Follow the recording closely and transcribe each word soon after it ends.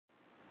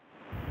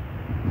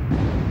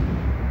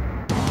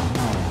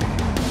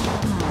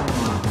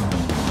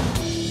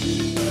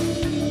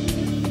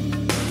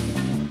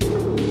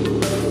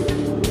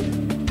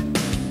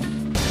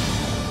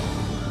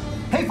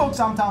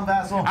I'm Tom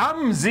Vassell.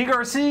 I'm Z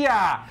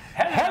Garcia.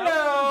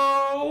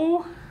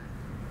 Hello.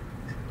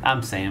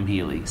 I'm Sam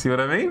Healy. See what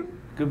I mean?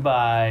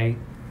 Goodbye.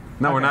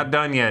 No, we're not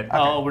done yet. Okay.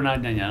 Oh, we're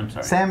not done yet. I'm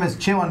sorry. Sam is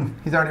chilling.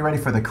 He's already ready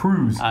for the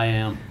cruise. I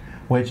am.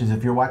 Which is,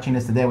 if you're watching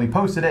this today, we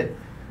posted it,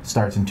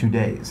 starts in 2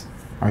 days.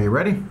 Are you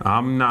ready?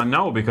 I'm not,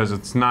 no, because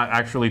it's not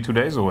actually 2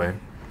 days away.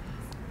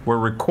 We're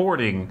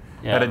recording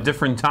at a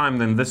different time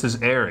than this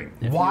is airing.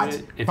 What?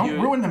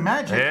 Don't ruin the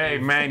magic. Hey,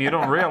 man, you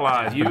don't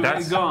realize. If you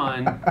had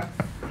gone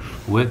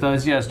with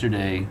us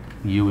yesterday,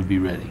 you would be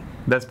ready.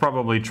 That's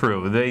probably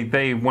true.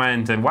 They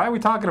went, and why are we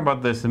talking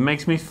about this? It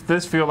makes me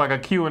this feel like a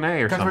Q&A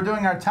or something. Because we're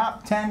doing our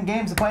top 10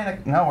 games to play.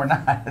 No, we're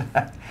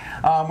not.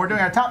 We're doing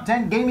our top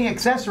 10 gaming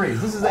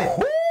accessories. This is a...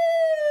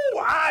 Ooh,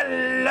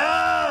 I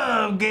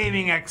love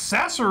gaming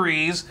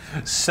accessories,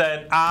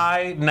 said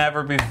I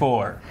never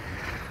before.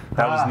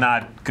 That was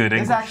not good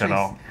English at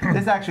all.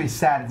 This is actually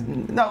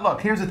sad. No,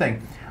 look, here's the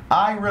thing.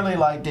 I really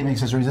like gaming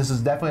accessories. This is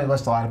definitely a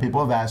list a lot of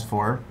people have asked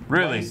for.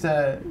 Really? Ways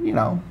to, you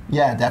know,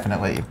 yeah,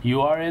 definitely. You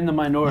are in the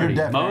minority. You're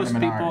definitely Most in the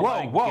minority. people Whoa,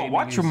 like whoa, gaming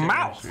watch your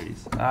mouth.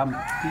 accessories.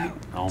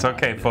 It's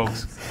okay,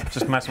 folks.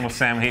 Just messing with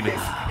Sam Healy.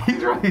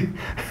 He's right.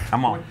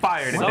 I'm on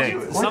fire today.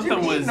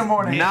 Something was in the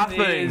morning?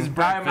 Nothing.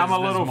 I'm a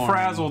little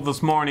frazzled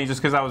this morning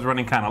just because I was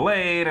running kind of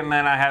late, and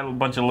then I had a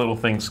bunch of little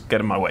things get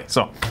in my way.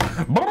 So,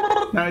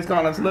 now he's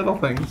calling us little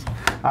things.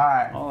 All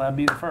right. Well, that'd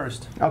be the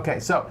first. Okay,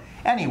 so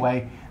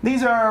anyway,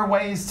 these are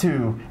ways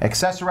to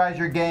accessorize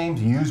your games,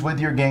 use with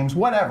your games,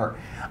 whatever.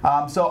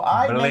 So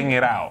bling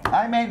it out.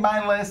 I made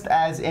my list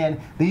as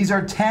in these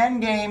are 10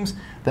 games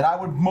that I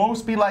would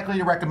most be likely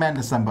to recommend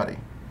to somebody.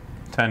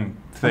 10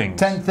 things.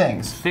 10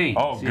 things.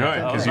 Oh,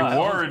 good, because you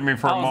worried me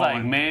for a moment. I was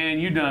like, man,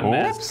 you done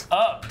messed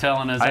up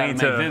telling us how to make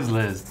this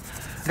list.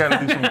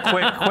 Gotta do some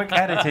quick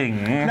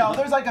editing. No,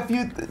 there's like a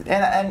few,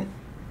 and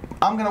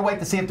I'm going to wait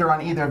to see if they're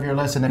on either of your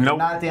lists, and if they're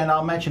not at the end,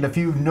 I'll mention a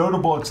few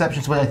notable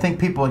exceptions which I think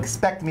people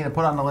expect me to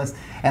put on the list,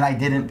 and I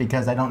didn't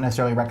because I don't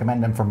necessarily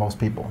recommend them for most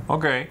people.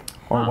 Okay.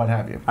 Or what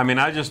have you. I mean,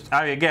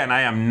 again,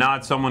 I am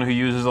not someone who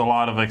uses a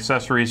lot of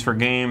accessories for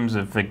games.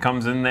 If it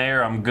comes in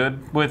there, I'm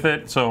good with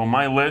it. So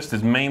my list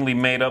is mainly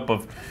made up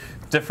of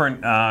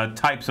different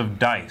types of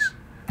dice.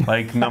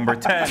 Like number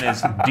 10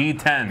 is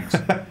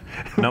D10s.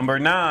 Number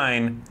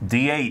 9,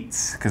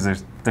 D8s,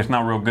 because there's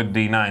not real good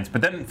D9s.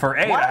 But then for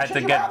 8, I had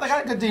to get. I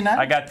got a good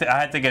D9. I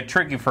had to get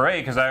tricky for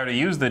 8 because I already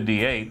used the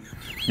D8.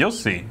 You'll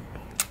see,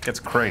 it gets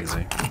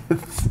crazy.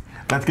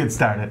 Let's get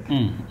started.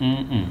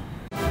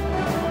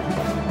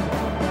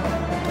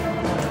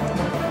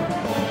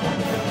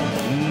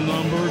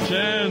 Number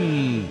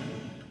 10.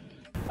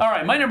 All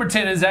right, my number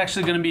 10 is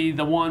actually going to be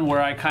the one where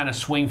I kind of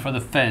swing for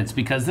the fence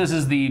because this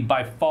is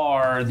by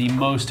far the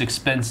most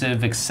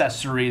expensive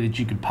accessory that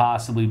you could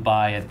possibly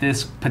buy at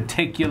this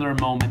particular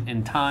moment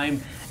in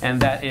time,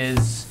 and that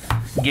is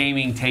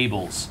gaming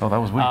tables. Oh, that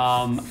was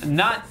weird.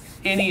 Not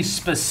any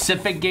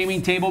specific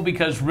gaming table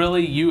because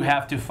really you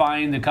have to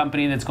find the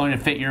company that's going to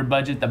fit your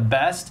budget the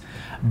best,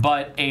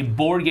 but a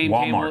board game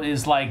table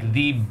is like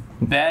the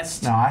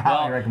best. No, I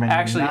highly recommend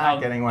actually,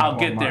 getting one. I'll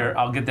get there.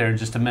 I'll get there in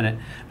just a minute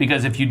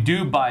because if you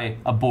do buy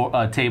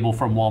a table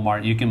from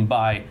Walmart, you can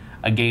buy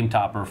a game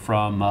topper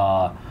from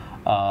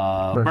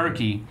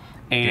Berkey.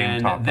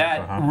 And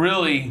that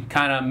really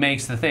kind of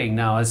makes the thing.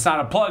 Now, it's not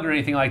a plug or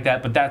anything like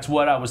that, but that's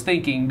what I was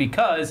thinking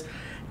because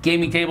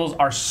gaming tables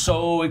are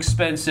so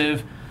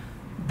expensive.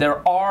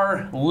 There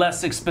are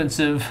less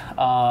expensive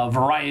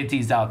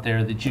varieties out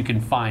there that you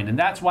can find. And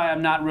that's why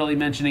I'm not really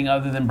mentioning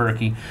other than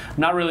Berkey. I'm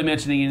not really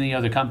mentioning any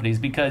other companies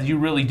because you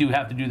really do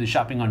have to do the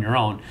shopping on your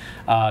own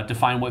to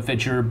find what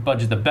fits your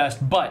budget the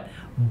best. But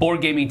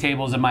board gaming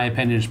tables, in my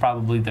opinion, is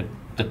probably the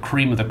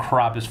cream of the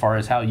crop as far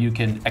as how you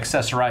can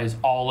accessorize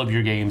all of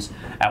your games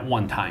at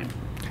one time.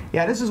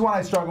 Yeah, this is one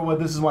I struggle with.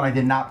 This is one I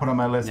did not put on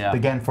my list. Yeah.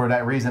 Again, for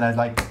that reason, I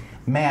like,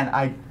 man,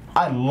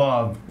 I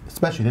love,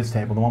 especially this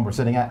table, the one we're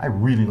sitting at. I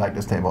really like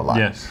this table a lot.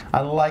 Yes.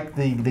 I like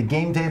the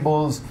game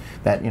tables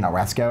that, you know,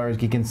 Rathskeller's,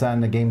 Geek and Son,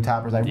 the game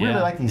toppers. I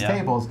really like these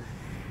tables.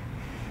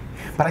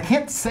 But I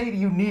can't say that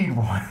you need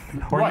one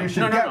or you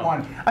should get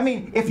one. I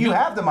mean, if you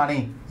have the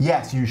money,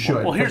 yes, you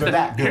should. Well,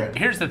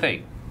 here's the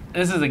thing.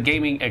 This is a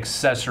gaming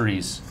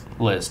accessories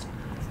list.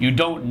 You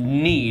don't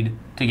need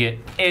to get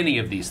any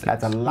of these things.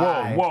 That's a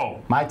lie.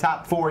 Whoa. My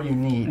top 4 you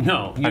need.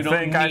 No, you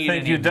don't need I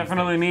think you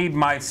definitely need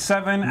my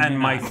 7 and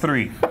my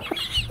 3.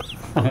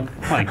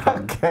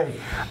 Okay.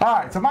 All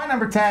right. So my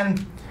number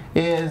 10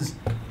 is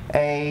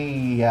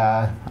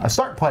a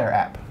start player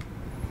app.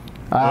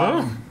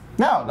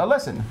 No,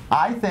 listen.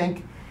 I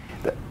think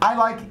I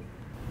like.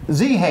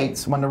 Z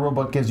hates when the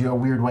rulebook gives you a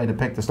weird way to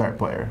pick the start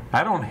player.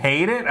 I don't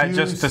hate it. I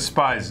just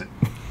despise it.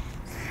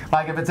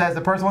 Like if it says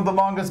the person with the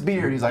longest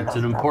beard, he's like... It's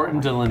an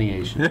important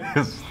delineation.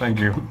 Yes, thank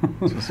you.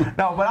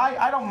 No, but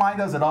I don't mind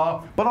those at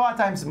all. But a lot of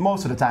times,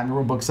 most of the time, the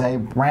rulebooks say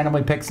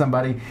randomly pick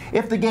somebody.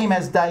 If the game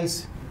has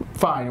dice,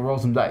 fine, roll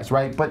some dice,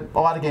 right? But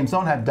a lot of games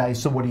don't have dice,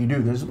 so what do?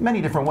 There's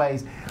many different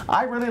ways.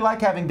 I really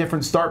like having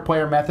different start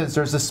player methods.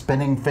 There's a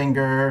spinning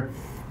finger.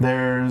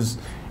 There's,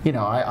 you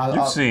know,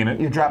 You've seen it.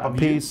 You drop a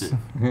piece.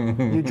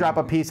 You drop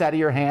a piece out of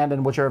your hand,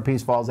 and whichever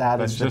piece falls out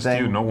That's is the just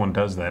thing. you. No one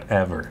does that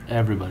ever.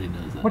 Everybody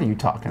does that. What are you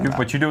talking about?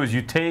 What you do is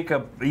you take a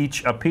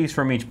piece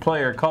from each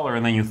player color,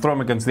 and then you throw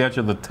them against the edge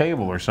of the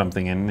table or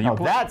something, and you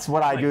that's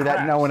what I do that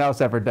craps. no one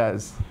else ever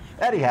does.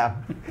 Anyhow,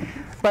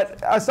 but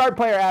a Start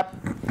Player app,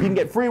 you can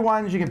get free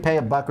ones. You can pay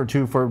 $1 or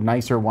 $2 for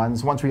nicer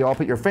ones. Once we all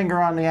put your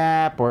finger on the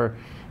app, or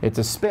it's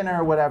a spinner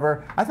or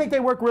whatever. I think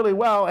they work really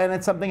well, and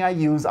it's something I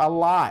use a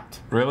lot.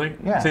 Really?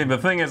 Yeah. See, the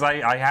thing is,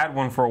 I had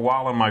one for a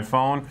while on my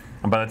phone,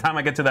 and by the time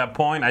I get to that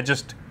point,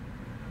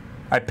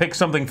 I pick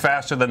something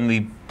faster than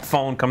the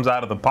phone comes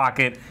out of the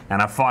pocket,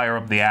 and I fire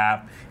up the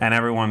app, and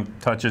everyone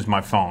touches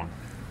my phone.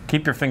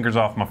 Keep your fingers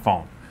off my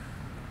phone.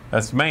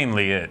 That's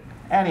mainly it.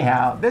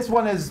 Anyhow, this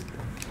one was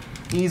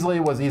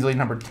easily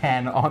number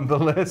 10 on the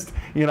list,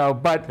 you know,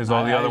 but Because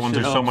all the other ones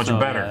are so much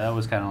better. Yeah, that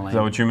was kind of lame. Is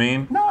that what you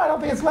mean? no, I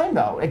don't think it's lame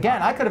though.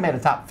 Again, I could have made a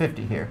top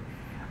 50 here.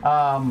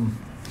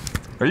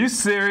 Are you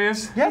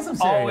serious? Yes, I'm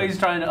serious. Always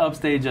trying to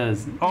upstage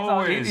us.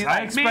 Always. He's I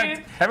like, expect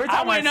man, every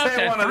time I went up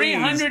say to one of these.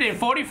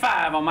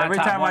 345 on my Every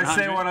top time 100. I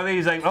say one of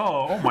these, like,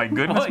 oh my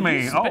goodness Oh, you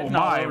me. spitting Oh all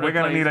my, over we're the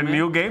going to place, need a man.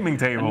 new gaming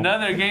table.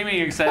 Another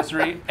gaming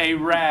accessory, a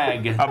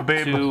rag A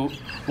bib. to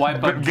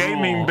wipe up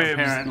Gaming drool, bibs.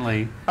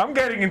 apparently. I'm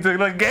getting into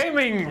the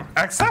gaming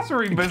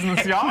accessory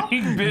business, y'all.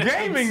 Gaming bibs.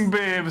 Gaming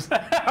bibs.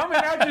 Coming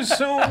at you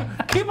soon.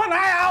 Keep an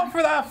eye out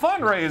for that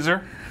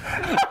fundraiser.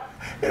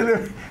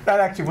 That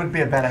actually wouldn't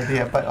be a bad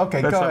idea, but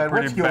okay, That's go a ahead.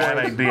 pretty What's yours? bad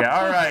idea.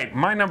 All right,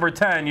 my number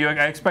 10,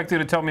 I expect you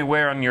to tell me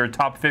where on your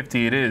top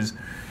 50 it is,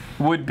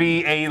 would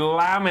be a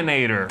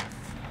laminator.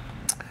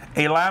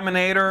 A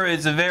laminator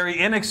is a very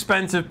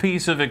inexpensive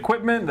piece of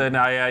equipment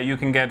that you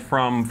can get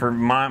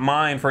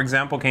mine, for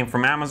example, came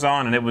from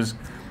Amazon, and it was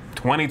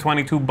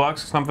 22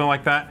 bucks, something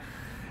like that.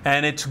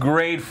 And it's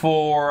great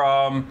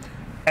for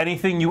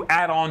anything you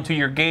add on to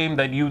your game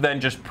that you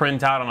then just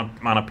print out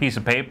on a piece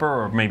of paper,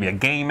 or maybe a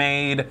game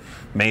aid,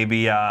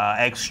 maybe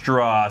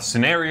extra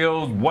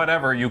scenarios,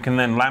 whatever. You can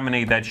then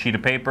laminate that sheet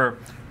of paper,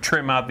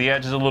 trim out the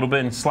edges a little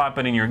bit, and slap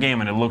it in your game,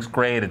 and it looks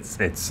great. It's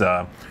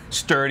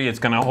sturdy. It's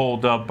going to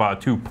hold up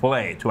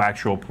to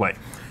actual play.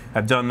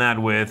 I've done that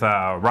with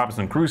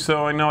Robinson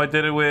Crusoe. I know I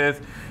did it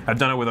with. I've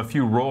done it with a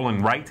few roll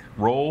and write.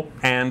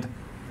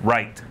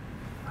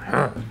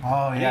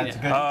 Oh yeah, it's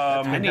good.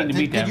 I need to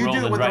beat that Did you roll do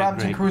it and with the write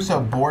Robinson great. Crusoe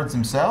boards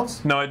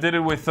themselves? No, I did it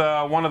with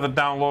one of the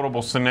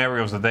downloadable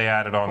scenarios that they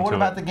added onto What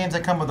about it. the games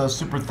that come with those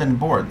super thin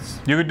boards?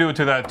 You could do it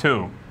to that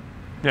too.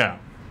 Yeah,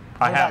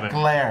 I What have about it.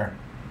 glare?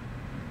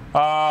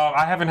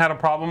 I haven't had a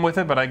problem with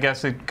it, but I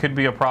guess it could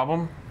be a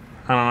problem.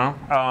 I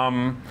don't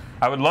know.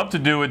 I would love to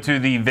do it to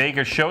the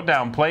Vegas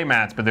Showdown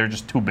playmats, but they're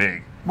just too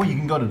big. Well, you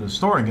can go to the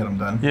store and get them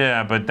done.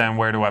 Yeah, but then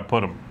where do I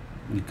put them?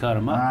 You cut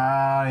them up.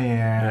 Ah, yeah.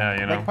 Yeah,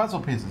 you know. Like puzzle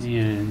pieces.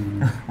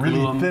 Really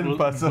Really thin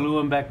puzzle. Glue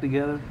them back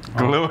together.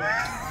 Glue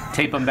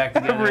Tape them back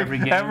together every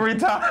game. every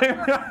time.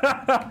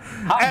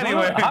 Hot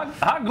Anyway. glue,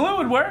 hot glue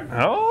would work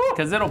Oh,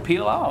 because it'll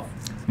peel off.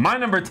 my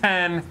number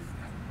 10,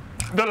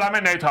 the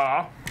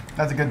Laminator.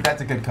 That's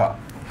a good call.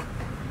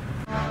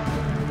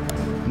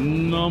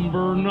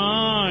 Number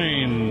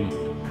 9.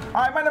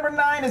 All right, my number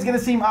 9 is going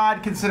to seem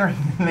odd considering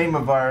the name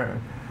of our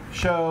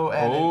show,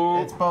 and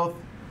Oh. it's both.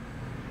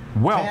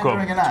 Welcome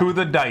Pandering or not? to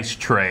the dice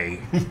tray.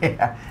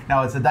 Yeah,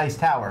 no, it's a dice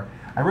tower.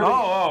 I really.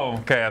 Oh,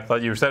 okay. I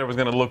thought you said it was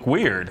going to look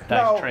weird. Dice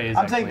No, tray is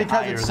I'm saying actually because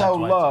higher, it's that's so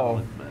why low.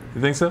 looks better.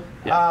 You think so?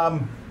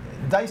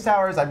 Dice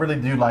towers, I really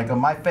do like them.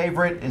 My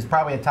favorite is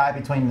probably a tie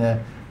between the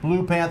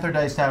Blue Panther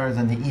dice towers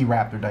and the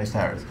E-Raptor dice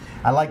towers.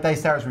 I like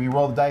dice towers where you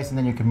roll the dice and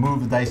then you can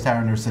move the dice tower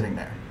and they're sitting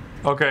there.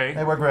 Okay.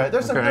 They work great.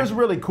 There's Okay. there's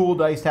really cool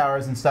dice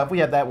towers and stuff. We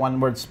have that one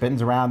where it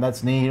spins around.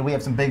 That's neat. We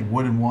have some big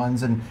wooden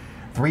ones and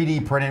 3D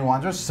printed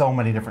ones. There's so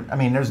many different. I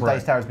mean, there's Right.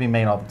 dice towers being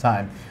made all the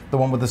time. The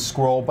one with the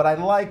scroll, but I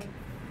like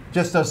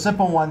just those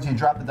simple ones. You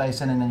drop the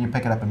dice in and then you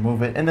pick it up and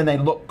move it, and then they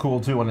look cool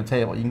too on the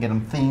table. You can get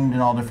them themed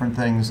and all different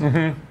things.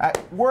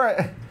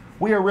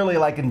 We are really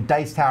like in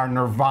dice tower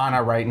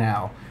nirvana right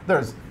now.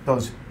 There's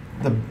those.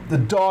 The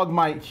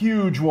Dogmite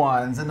huge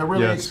ones and the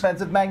really Yes.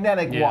 expensive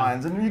magnetic Yeah.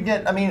 ones, and you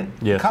get. I mean,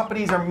 Yes.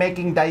 companies are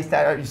making dice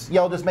towers.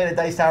 Yale just made a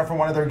dice tower for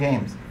one of their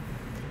games.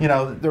 You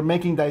know, they're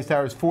making dice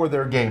towers for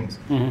their games.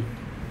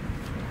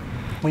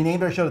 We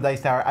named our show the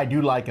Dice Tower. I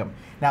do like them.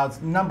 Now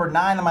it's number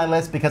 9 on my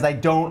list because I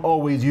don't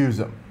always use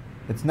them.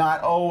 It's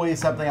not always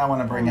something I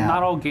want to bring out.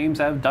 Not all games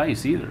have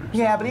dice either.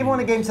 Yeah, but even when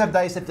the games have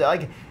dice, if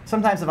like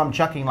sometimes if I'm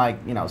chucking like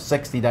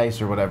 60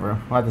 dice or whatever,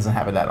 well, that doesn't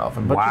happen that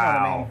often. But you know what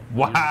I mean.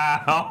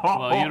 Wow.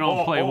 Well, you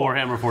don't play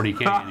Warhammer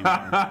 40K anymore.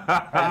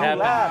 That happened-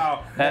 Wow.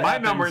 that My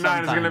happens number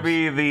 9 is going to sometimes.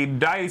 be the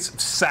dice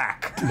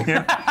sack.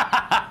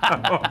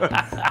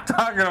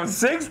 Talking of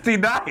 60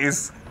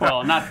 dice.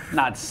 Well,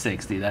 not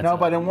 60. That's No,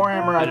 but in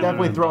Warhammer, I've bit of an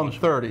definitely thrown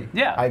embellishment. 30.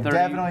 Yeah, I've 30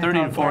 definitely 30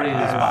 thrown to 40 is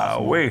 30.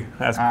 possible. Wait,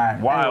 that's All right,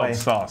 wild anyway.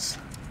 sauce.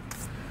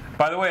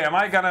 By the way, am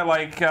I gonna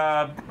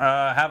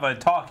have a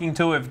talking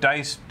to if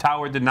Dice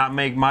Tower did not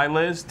make my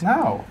list?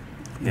 No.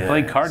 You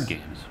play card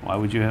games. Why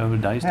would you have a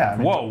dice? Yeah, I tower?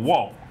 mean-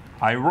 Whoa.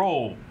 I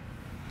roll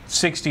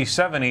 60,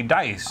 70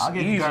 dice. I'll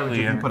get you garbage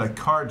if you put a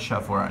card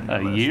shuffler on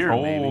your list. year,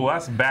 Oh, maybe.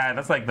 that's bad.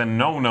 That's like the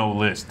no-no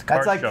list.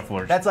 Card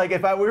shufflers. That's like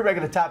if we were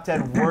making a top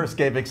 10 worst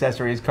game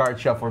accessories, card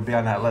shuffler would be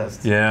on that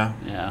list. Yeah.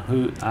 Yeah.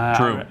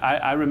 True.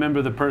 I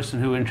remember the person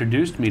who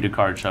introduced me to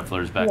card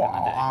shufflers back in the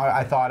day.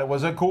 I thought it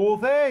was a cool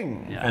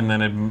thing. Yeah. And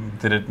then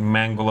did it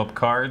mangle up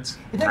cards?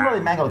 It didn't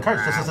really mangle the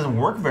cards, it just doesn't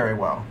work very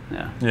well.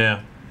 Yeah.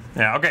 Yeah.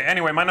 Yeah, okay.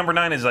 Anyway, my number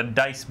 9 is a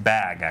dice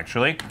bag,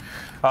 actually.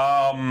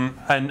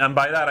 And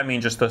by that, I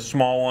mean just the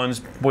small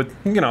ones with,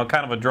 kind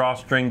of a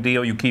drawstring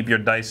deal. You keep your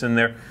dice in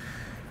there.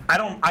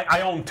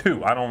 I own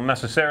 2. I don't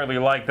necessarily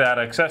like that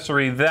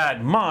accessory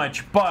that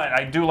much, but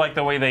I do like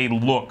the way they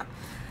look.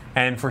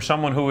 And for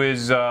someone who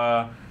is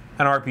an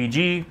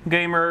RPG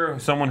gamer,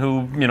 someone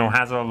who,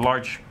 has a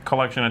large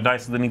collection of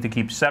dice that they need to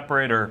keep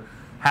separate or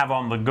have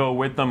on the go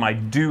with them, I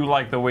do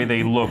like the way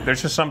they look.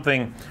 There's just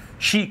something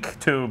chic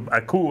to a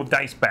cool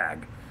dice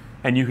bag.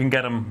 And you can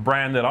get them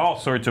branded all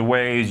sorts of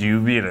ways.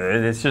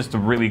 It's just a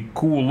really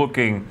cool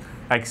looking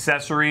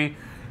accessory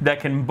that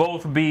can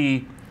both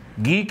be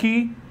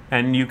geeky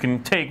and you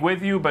can take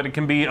with you, but it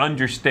can be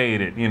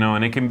understated,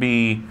 and it can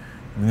be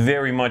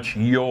very much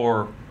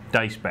your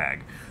dice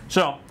bag.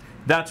 So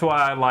that's why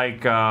I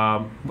like.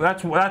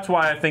 That's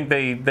why I think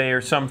they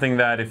are something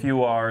that if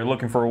you are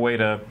looking for a way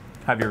to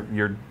have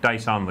your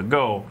dice on the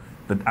go,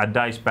 a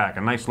dice bag,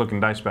 a nice looking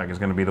dice bag is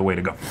going to be the way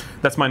to go.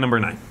 That's my number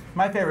 9.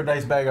 My favorite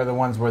dice bag are the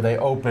ones where they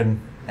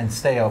open and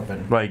stay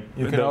open. Like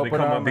you can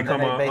open them and then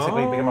they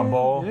basically become a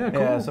bowl. Yeah,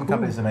 cool, some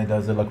companies that made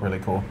those. They look really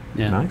cool.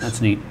 Yeah, Nice.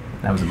 that's neat.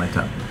 That was in my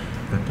top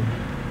 50.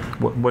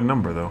 What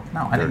number though?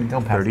 No, I didn't go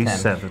past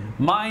 37.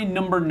 My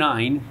number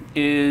 9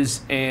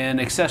 is an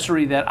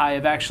accessory that I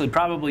have actually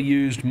probably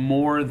used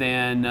more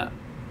than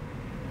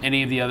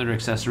any of the other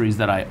accessories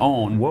that I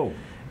own. Whoa.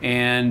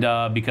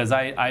 And because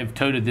I've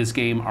toted this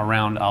game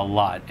around a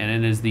lot, and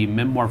it is the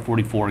Memoir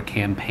 44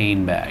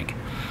 campaign bag.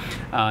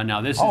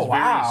 Now this is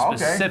very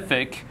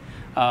specific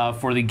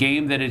for the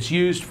game that it's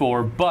used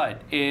for,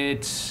 but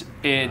it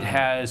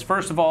has,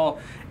 first of all,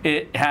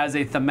 it has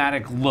a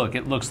thematic look.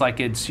 It looks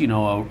like it's a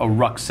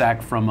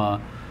rucksack from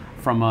a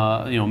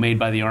made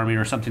by the Army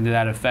or something to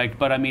that effect.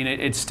 But I mean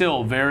it's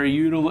still very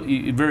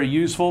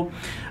useful.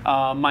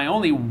 My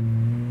only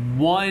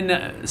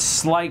one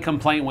slight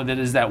complaint with it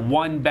is that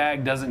one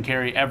bag doesn't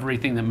carry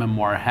everything that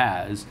Memoir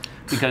has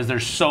because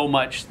there's so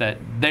much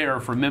there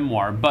for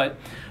Memoir. But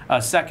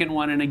a second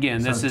one, and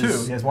again, this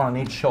is he has one on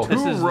each shoulder.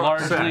 This is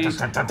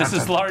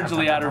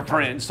largely out of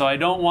print, so I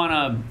don't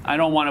want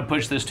to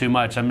push this too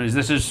much. I mean,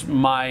 this is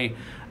my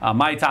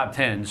top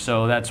 10,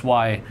 so that's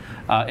why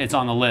it's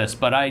on the list.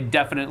 But I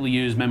definitely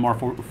use Memoir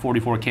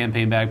 44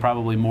 campaign bag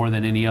probably more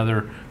than any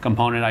other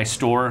component. I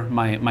store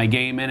my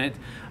game in it.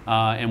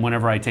 And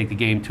whenever I take the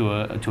game to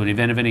an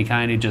event of any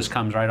kind, it just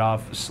comes right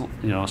off,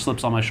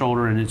 slips on my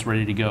shoulder, and it's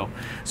ready to go.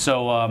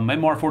 So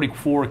Memoir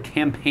 44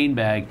 campaign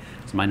bag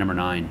is my number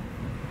 9.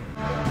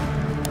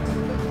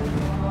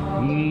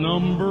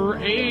 Number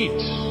 8.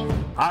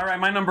 All right,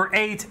 my number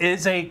 8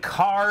 is a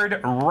card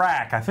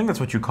rack. I think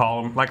that's what you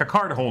call them, like a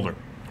card holder.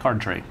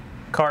 Card tray.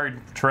 Card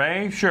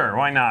tray? Sure,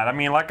 why not? I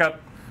mean, like a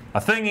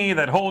thingy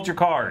that holds your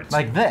cards.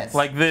 Like this.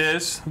 Like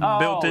this,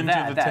 built into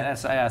the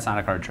that's not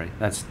a card tray.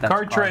 That's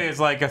card tray is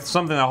like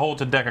something that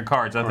holds a deck of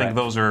cards. I think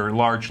those are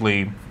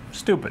largely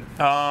stupid.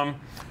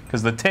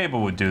 Because the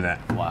table would do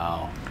that.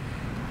 Wow.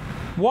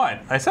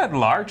 What? I said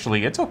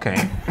largely. It's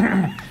okay.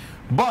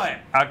 But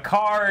a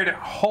card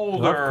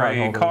holder,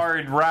 a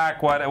card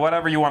rack,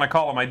 whatever you want to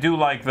call them, I do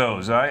like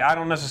those. I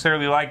don't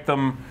necessarily like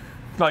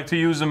to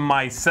use them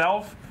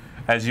myself,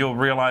 as you'll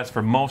realize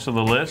for most of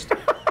the list.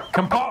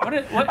 How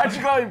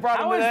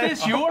is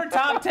this your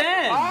top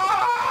 10?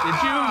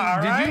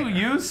 Did you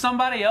use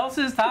somebody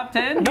else's top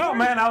 10? No,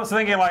 man. I was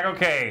thinking like,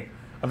 okay,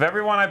 of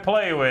everyone I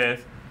play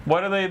with,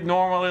 what do they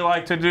normally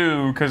like to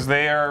do? Because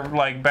they are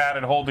like bad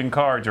at holding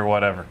cards or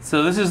whatever.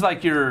 So this is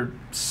like your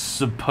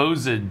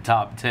supposed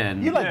top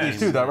 10. You like these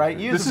too, though, right?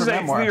 This is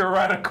a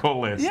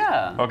theoretical list.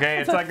 Yeah. Okay,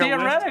 it's like a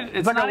list.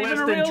 It's like a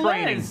list in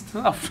training.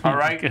 Oh, all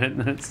right.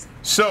 Goodness.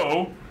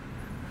 So.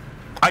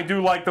 I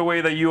do like the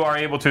way that you are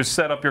able to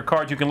set up your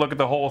cards. You can look at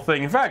the whole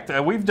thing. In fact,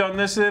 we've done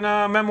this in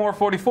Memoir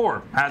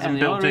 44. Hasn't built in.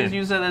 The only reason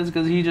you said that is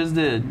because he just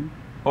did.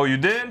 Oh, you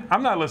did?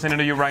 I'm not listening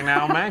to you right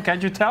now, man.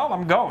 Can't you tell?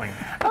 I'm going.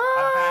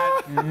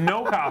 I've had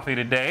no coffee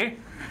today,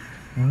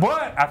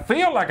 but I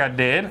feel like I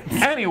did.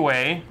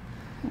 Anyway,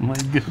 oh my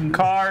goodness.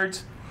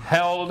 Cards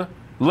held,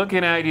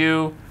 looking at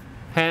you,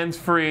 hands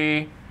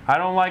free. I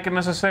don't like it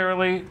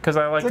necessarily because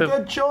I like It's a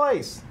good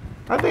choice.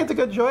 I think it's a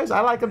good choice. I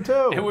like them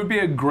too. It would be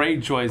a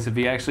great choice if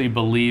he actually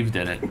believed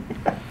in it.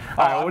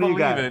 All right, what do you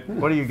got?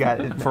 What do you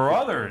got? For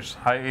others,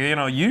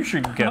 you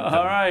should get them.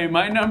 All right,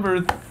 my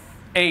number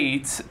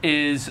 8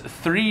 is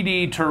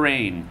 3D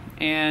terrain.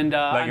 And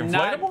like I'm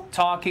inflatable? not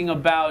talking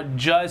about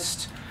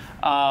just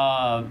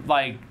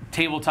like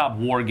tabletop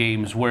war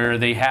games where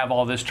they have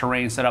all this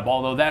terrain set up,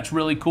 although that's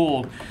really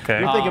cool. Okay.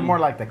 You're thinking more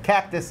like the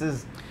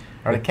cactuses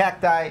or the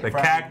cacti. The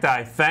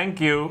cacti, thank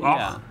you.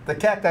 Yeah. The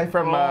cacti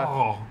from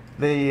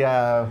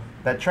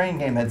that train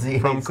game that Z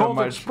From hates so Colt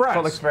much. Express.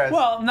 Colt Express.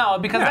 Well, no,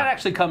 because Yeah. that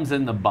actually comes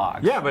in the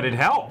box. Yeah, but it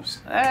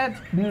helps. No, It's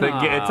like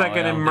an I don't think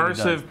it does.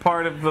 immersive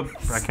part of the.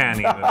 I can't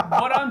even.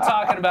 What I'm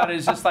talking about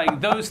is just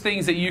like those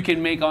things that you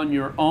can make on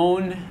your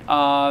own.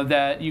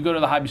 That you go to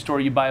the hobby store,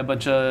 you buy a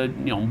bunch of,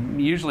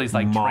 usually it's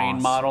like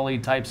terrain model-y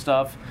type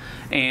stuff,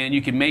 and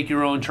you can make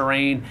your own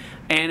terrain,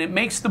 and it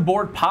makes the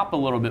board pop a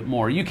little bit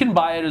more. You can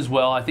buy it as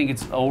well. I think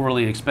it's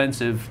overly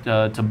expensive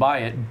to buy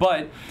it,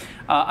 but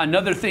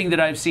another thing that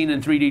I've seen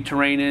in 3D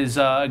terrain is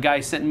a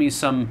guy sent me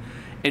some.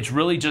 It's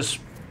really just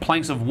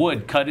planks of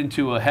wood cut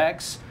into a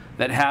hex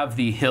that have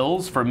the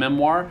hills for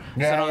Memoir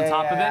set on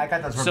top of it. I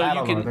got those for so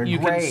Battle you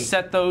can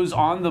set those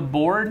on the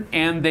board,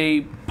 and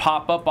they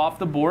pop up off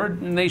the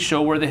board, and they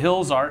show where the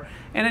hills are,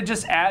 and it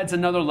just adds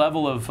another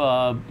level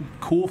of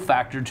cool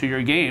factor to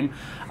your game.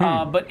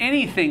 But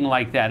anything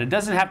like that, it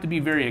doesn't have to be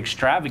very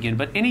extravagant,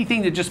 but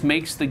anything that just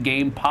makes the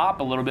game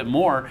pop a little bit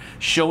more,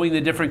 showing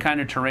the different kind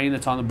of terrain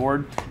that's on the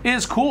board,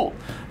 is cool.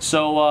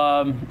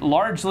 So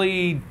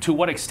largely, to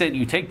what extent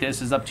you take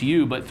this is up to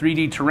you, but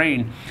 3D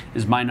terrain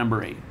is my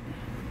number 8.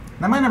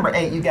 Now my number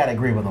 8, you gotta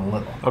agree with a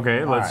little.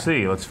 Okay, let's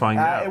see. Let's find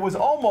out. It was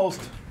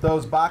almost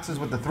those boxes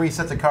with the 3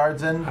 sets of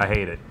cards in. I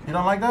hate it. You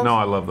don't like those? No,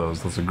 I love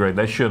those. Those are great.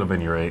 That should have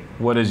been your 8.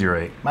 What is your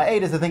 8? My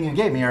 8 is the thing you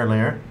gave me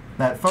earlier,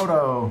 that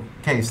photo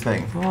case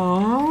thing.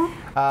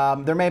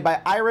 They're made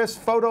by Iris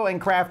Photo and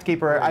Craft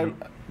Keeper.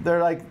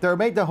 They're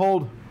made to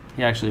hold.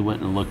 He actually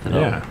went and looked it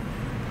up.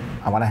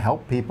 I want to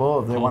help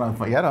people if they want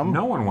to get them.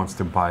 No one wants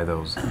to buy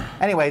those.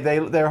 Anyway,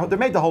 they're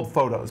made to hold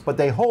photos, but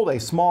they hold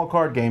a small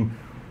card game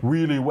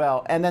really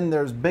well. And then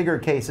there's bigger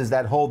cases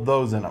that hold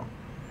those in them,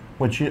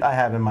 which I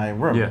have in my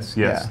room.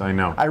 Yes, I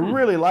know. I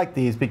really like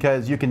these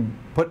because you can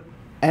put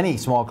any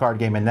small card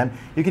game in them.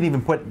 You can even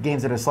put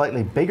games that are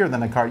slightly bigger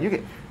than a card.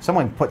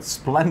 Someone put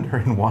Splendor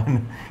in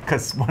one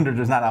because Splendor,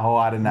 there's not a whole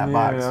lot in that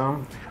box.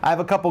 I have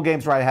a couple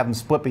games where I have them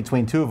split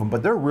between 2 of them,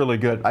 but they're really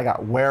good. I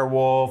got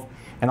Werewolf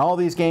and all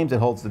these games. It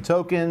holds the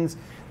tokens.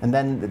 And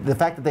then the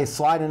fact that they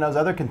slide in those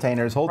other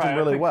containers holds them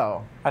really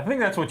well. I think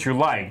that's what you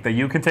like, that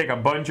you can take a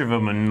bunch of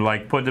them and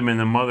like put them in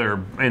the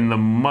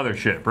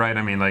mothership, right?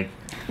 I mean, like.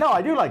 No,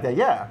 I do like that,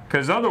 yeah.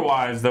 Because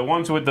otherwise, the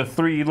ones with the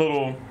 3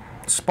 little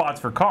spots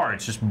for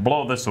cards just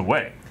blow this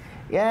away.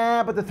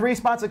 Yeah, but the 3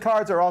 spots of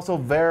cards are also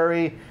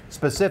very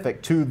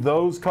specific to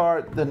those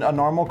cards, a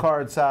normal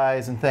card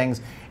size and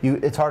things.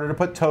 It's harder to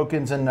put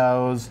tokens in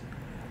those.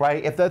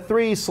 Right? If the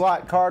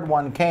 3-slot card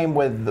one came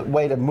with the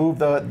way to move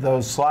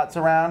those slots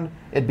around,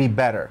 it'd be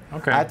better.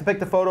 Okay. I have to pick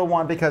the photo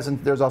one because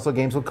there's also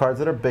games with cards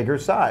that are bigger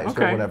sized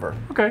or whatever.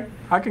 Okay,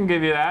 I can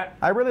give you that.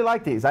 I really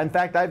like these. In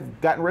fact,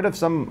 I've gotten rid of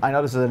some, I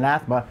know this is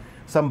anathema,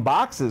 some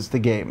boxes to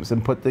games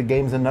and put the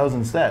games in those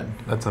instead.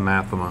 That's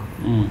anathema.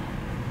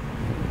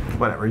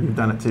 Whatever, you've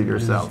done it to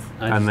yourself.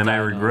 And then I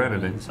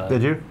regretted it.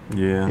 Did you?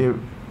 Yeah.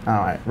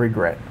 All right,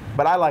 regret.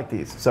 But I like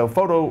these. So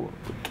photo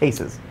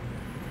cases.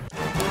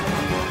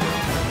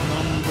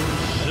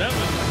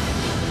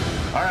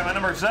 All right, my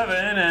number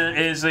 7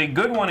 is a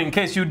good one in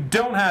case you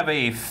don't have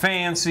a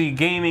fancy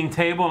gaming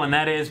table, and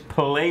that is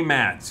play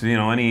mats.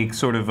 Any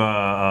sort of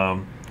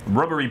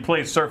rubbery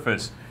play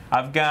surface.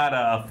 I've got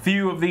a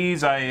few of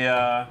these.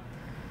 I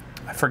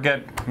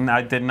forget.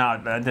 I did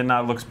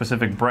not look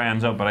specific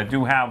brands up, but I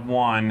do have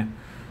one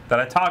that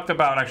I talked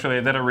about. Actually,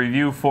 I did a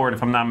review for it,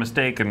 if I'm not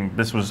mistaken.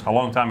 This was a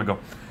long time ago,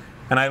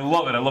 and I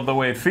love it. I love the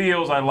way it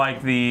feels. I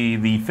like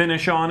the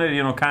finish on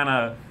it. Kind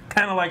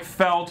of like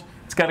felt.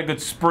 It's got a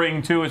good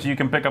spring to it, so you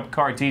can pick up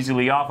cards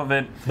easily off of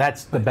it.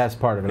 That's the best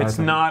part of it. It's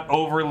not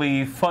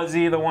overly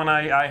fuzzy, the one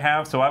I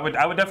have, so I would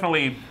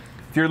definitely,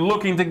 if you're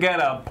looking to get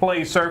a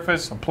play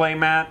surface, a play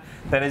mat,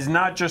 that is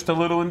not just a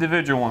little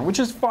individual one, which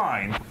is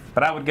fine,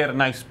 but I would get a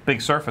nice big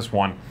surface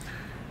one.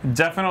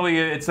 Definitely,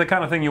 it's the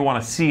kind of thing you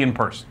want to see in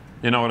person.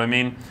 You know what I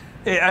mean?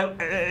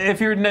 If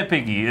you're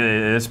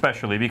nitpicky,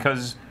 especially,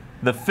 because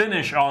the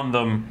finish on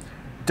them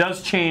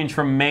does change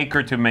from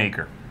maker to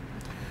maker.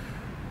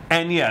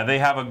 And yeah, they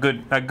have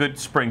a good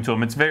spring to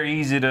them. It's very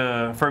easy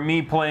for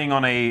me playing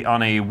on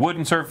a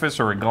wooden surface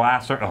or a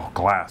glass.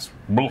 Glass.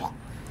 Blah.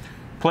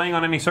 Playing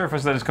on any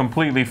surface that is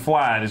completely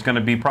flat is going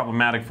to be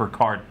problematic for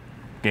card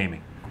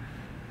gaming.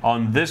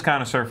 On this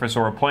kind of surface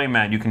or a play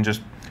mat, you can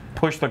just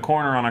push the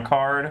corner on a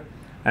card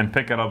and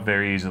pick it up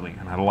very easily,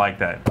 and I like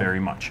that very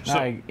much.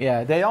 So,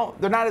 yeah,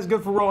 they're not as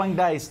good for rolling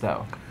dice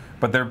though.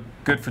 But they're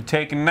good for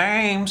taking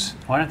names.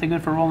 Why aren't they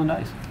good for rolling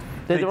dice?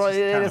 They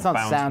just don't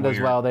sound as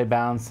well. They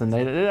bounce and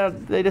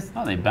they just.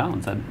 Oh, they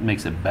bounce. That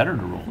makes it better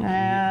to roll.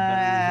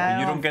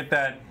 You don't get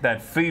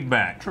that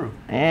feedback. True.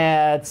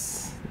 Yeah,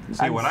 it's.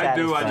 See, what I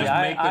do, I just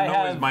make the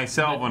noise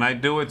myself when I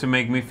do it to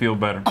make me feel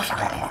better.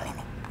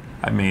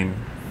 I mean.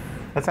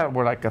 That's how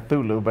we're like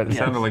Cthulhu, but it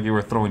sounded like you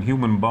were throwing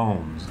human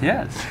bones.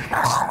 Yes.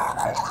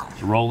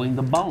 It's rolling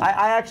the bone.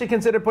 I actually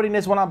considered putting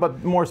this one on,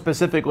 but more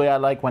specifically, I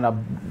like when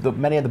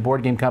many of the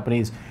board game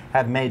companies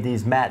have made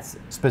these mats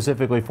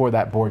specifically for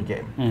that board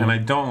game. And I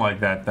don't like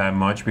that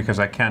much because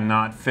I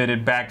cannot fit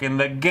it back in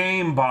the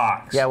game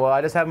box. Yeah, well,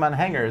 I just have them on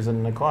hangers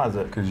in the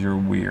closet. Because you're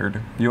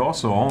weird. You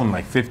also own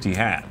like 50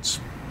 hats.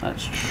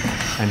 That's true.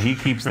 And he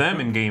keeps them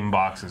in game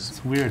boxes.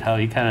 It's weird how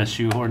he kind of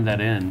shoehorned that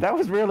in. That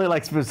was really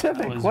like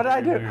specific. What did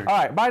I do? weird. All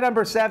right, my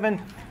number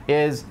 7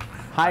 is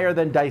higher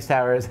than Dice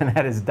Towers, and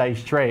that is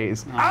Dice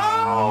Trays.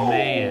 Oh,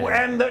 man.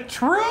 and the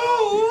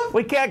truth!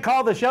 We can't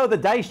call the show the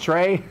Dice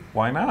Tray.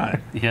 Why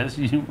not? Yes,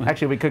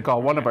 Actually, we could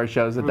call one of our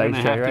shows the we're Dice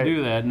gonna Tray, have right? to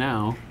do that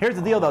now. Here's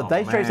the deal, though.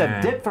 Dice trays have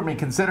man. dipped for me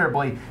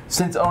considerably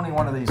since owning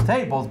one of these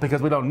tables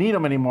because we don't need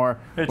them anymore.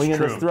 It's we can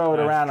true. just throw it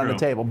That's around on the true.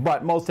 table.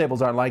 But most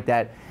tables aren't like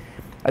that.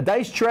 A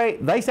dice tray,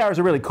 dice towers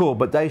are really cool,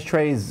 but dice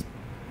trays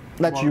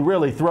let you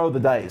really throw the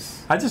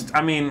dice.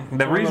 I mean,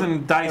 the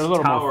reason Dice They're a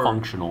little more Tower...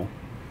 functional.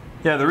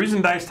 Yeah, the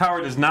reason Dice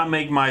Tower does not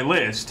make my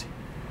list,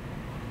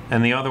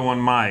 and the other one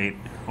might,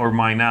 or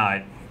might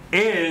not,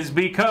 is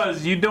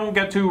because you don't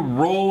get to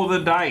roll the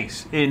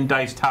dice in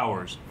Dice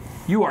Towers.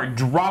 You are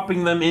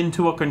dropping them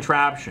into a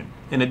contraption.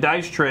 In a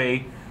dice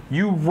tray,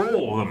 you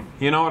roll them.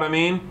 You know what I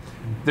mean?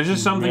 There's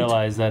just something...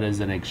 Realize that is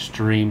an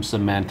extreme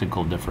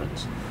semantical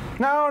difference.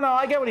 No,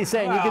 I get what he's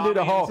saying. You can do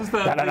the whole... It's just the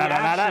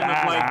action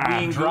of like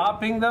being...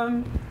 Dropping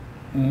them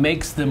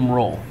makes them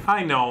roll.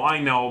 I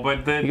know,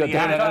 but the go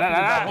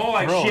whole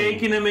like rolling.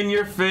 shaking them in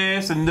your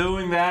fist and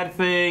doing that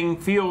thing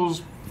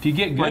feels... If you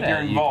get good Like at you're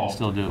it, you can involved.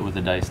 still do it with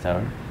a dice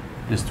tower.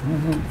 Just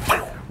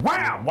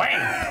Wow,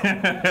 wham!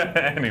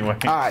 Anyway.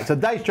 All right, so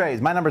dice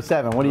trays, my number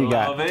 7. What do you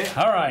Love got? it.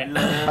 all right.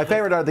 My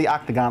favorite are the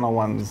octagonal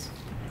ones.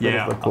 Those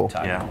Yeah. look cool.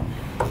 Yeah.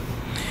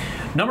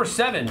 Number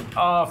 7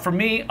 for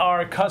me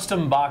are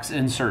custom box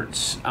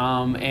inserts,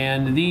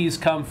 and these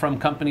come from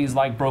companies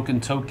like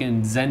Broken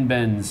Token,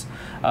 Zenbens,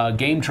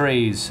 Game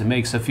Trays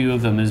makes a few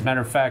of them. As a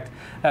matter of fact,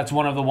 that's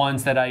one of the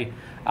ones that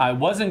I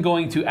wasn't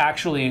going to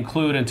actually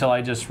include until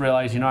I just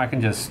realized, I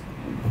can just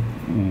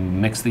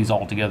mix these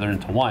all together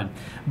into one.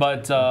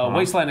 But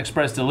Wasteland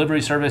Express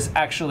Delivery Service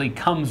actually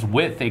comes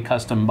with a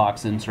custom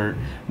box insert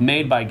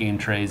made by Game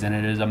Trays, and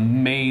it is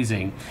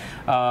amazing.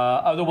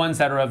 Other ones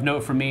that are of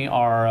note for me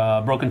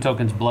are Broken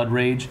Token's Blood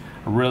Rage.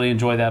 I really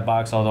enjoy that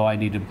box, although I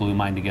need to glue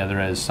mine together,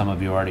 as some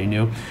of you already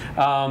knew.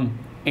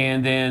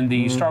 And then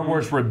the Star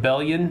Wars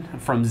Rebellion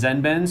from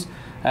Zenbens.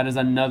 That is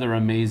another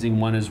amazing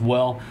one as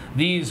well.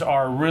 These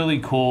are really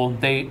cool.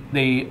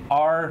 They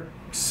are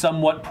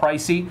somewhat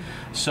pricey,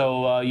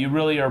 so you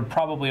really are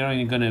probably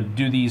only going to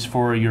do these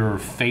for your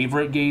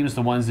favorite games,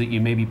 the ones that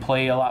you maybe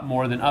play a lot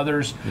more than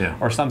others,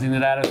 or something to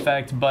that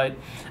effect. But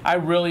I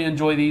really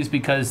enjoy these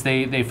because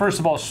they first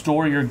of all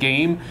store your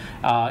game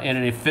in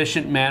an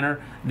efficient manner.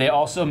 They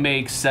also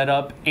make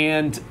setup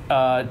and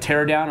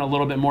tear down a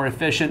little bit more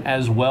efficient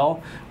as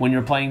well when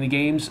you're playing the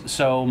games.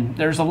 So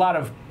there's a lot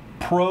of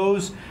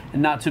pros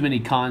and not too many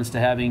cons to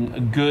having a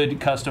good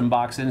custom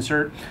box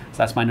insert. So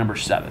that's my number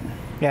 7.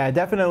 Yeah,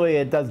 definitely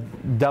it does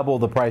double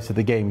the price of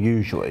the game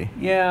usually.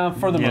 Yeah,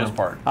 for the most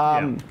part.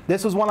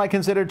 This was one I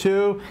considered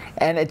too,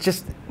 and it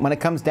just, when it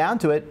comes down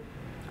to it,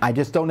 I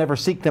just don't ever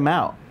seek them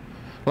out.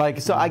 Like,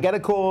 so I get a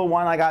cool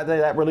one, I got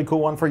that really cool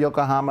one for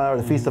Yokohama or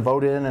the Feast of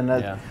Odin,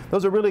 and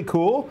those are really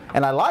cool,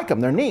 and I like them,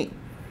 they're neat.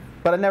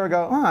 But I never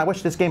go, oh, I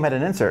wish this game had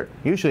an insert.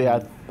 Usually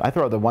I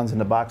throw the ones in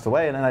the box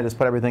away, and then I just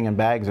put everything in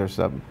bags or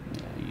something.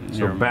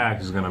 So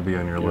bags is going to be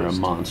on your You're list.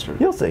 a monster.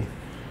 You'll see.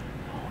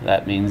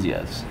 That means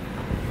yes.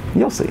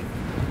 You'll see.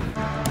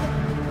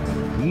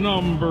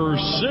 Number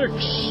 6.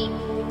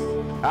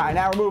 All right,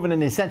 now we're moving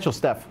into essential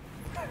stuff.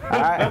 All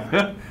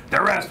right.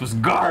 The rest was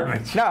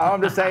garbage. No,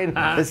 I'm just saying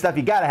this stuff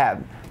you gotta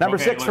have. Number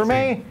Okay, 6 for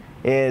let's me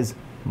is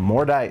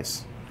more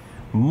dice.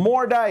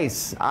 More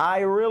dice.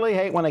 I really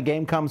hate when a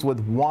game comes with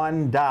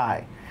one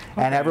die.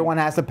 And everyone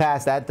has to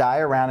pass that die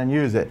around and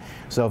use it.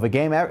 So if a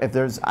game,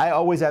 I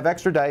always have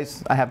extra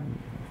dice. I have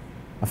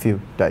a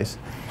few dice.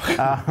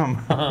 I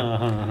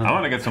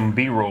want to get some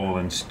B-roll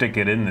and stick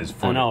it in this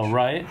footage. I know,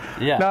 right?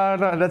 Yeah.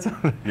 No, that's.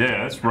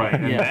 Yeah, that's right.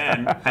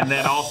 And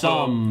then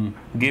also Some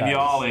give you dice.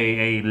 all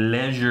a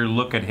leisure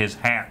look at his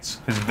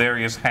hats, his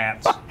various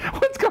hats.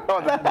 What's going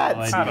on with that?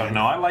 idea. I don't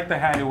know. I like the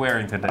hat you're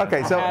wearing today.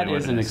 Okay, so- That What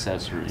is it an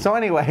accessory. So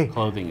anyway,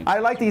 Clothing. I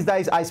like these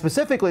dice. I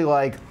specifically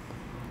like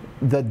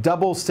the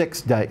double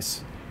 6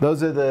 dice.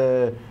 Those are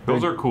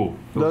Those are cool.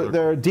 Those are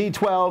they're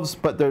D12s,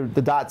 but they're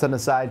the dots on the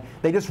side.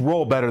 They just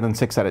roll better than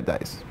 6-sided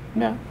dice.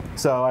 Yeah.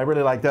 So I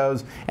really like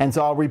those. And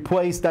so I'll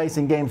replace dice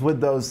in games with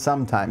those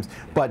sometimes.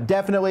 But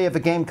definitely if a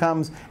game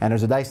comes and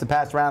there's a dice to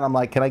pass around, I'm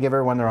like, can I give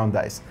everyone their own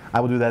dice? I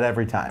will do that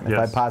every time if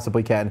I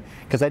possibly can.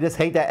 Because I just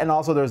hate that. And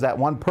also there's that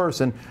one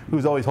person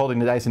who's always holding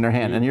the dice in their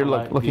hand. And you're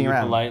looking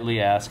around.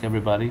 Politely ask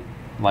everybody,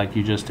 like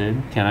you just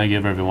did, can I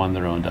give everyone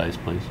their own dice,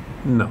 please?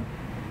 No.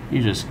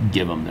 You just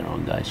give them their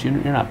own dice. You're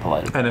not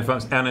polite about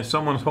it. And if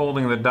someone's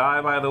holding the die,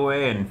 by the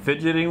way, and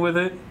fidgeting with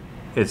it,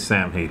 it's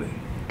Sam Healy.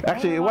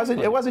 Actually, it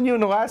wasn't you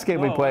in the last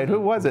game we played. Who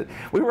was it?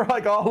 We were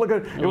like all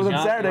looking. It was on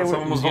Jan- Saturday.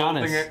 Someone was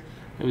holding Giannis. it.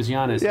 It was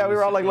Giannis. Yeah, we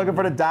were all like looking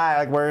for the die.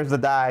 Like, where's the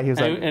die? He was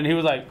like, And he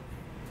was like,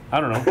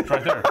 I don't know, it's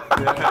right there.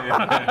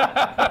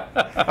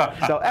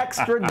 so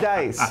extra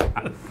dice.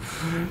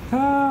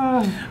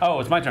 Oh,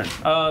 it's my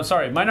turn.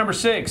 Sorry, my number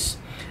 6.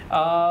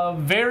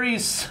 Very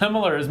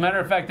similar. As a matter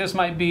of fact, this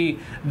might be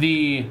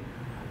the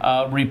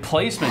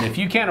replacement. If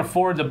you can't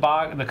afford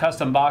the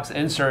custom box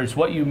inserts,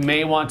 what you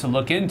may want to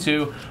look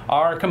into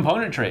are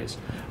component trays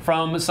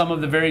from some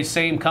of the very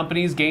same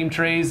companies, Game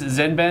Trays,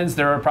 Zenbens.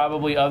 There are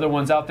probably other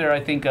ones out there. I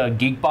think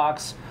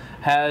Geekbox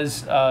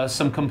has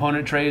some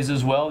component trays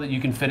as well that you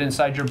can fit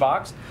inside your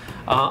box.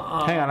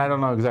 Hang on, I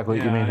don't know exactly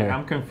what you mean here.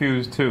 I'm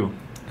confused too.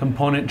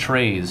 Component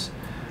trays.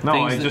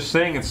 No, just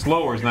saying it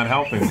slower is not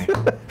helping me.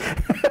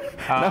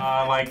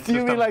 Like do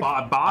you mean like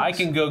box? I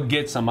can go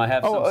get some. I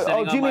have some sitting on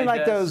my desk. Do you mean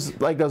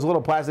like those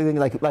little plastic things,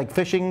 like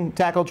fishing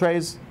tackle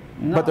trays?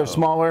 No, but they're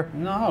smaller?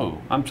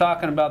 No, I'm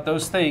talking about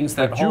those things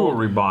that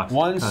jewelry hold box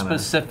one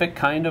specific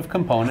kind of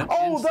component.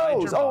 Oh,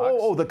 those!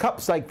 Oh, the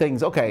cups like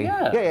things. Okay.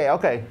 Yeah.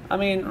 Okay. I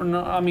mean,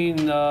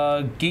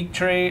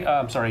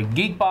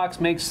 Geekbox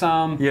makes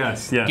some.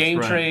 Yes.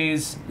 Game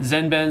Trays.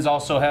 Zenbens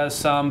also has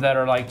some that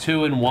are like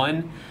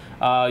 2-in-1.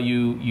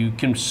 You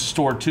can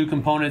store 2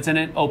 components in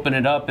it, open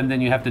it up, and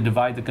then you have to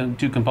divide the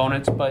 2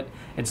 components. But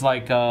it's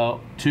like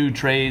 2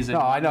 trays. No,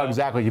 I know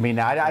exactly what you mean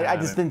now. I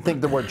just didn't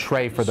think the word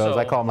tray for those.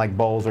 I call them like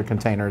bowls or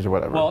containers or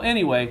whatever. Well,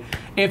 anyway,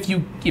 if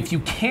you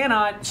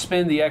cannot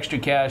spend the extra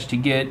cash to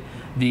get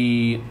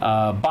the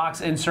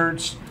box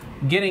inserts,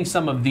 getting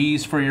some of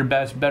these for your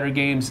better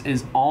games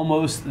is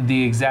almost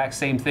the exact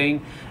same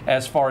thing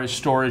as far as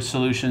storage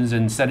solutions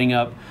and setting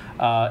up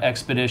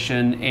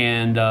Expedition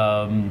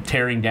and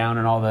tearing down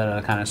and all that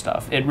other kind of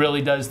stuff. It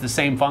really does the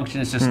same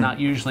function. It's just not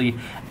usually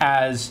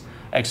as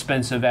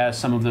expensive as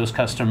some of those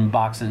custom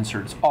box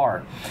inserts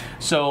are.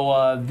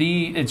 So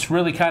it's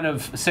really kind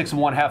of 6 of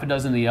one, half a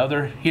dozen of the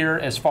other here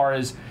as far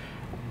as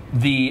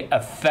the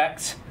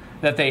effect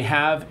that they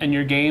have in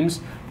your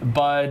games.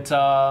 But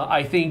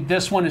I think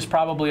this one is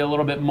probably a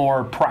little bit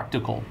more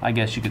practical, I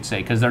guess you could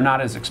say, because they're not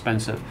as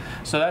expensive.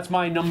 So that's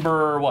my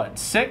number,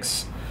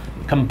 6?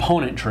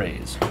 Component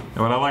trays.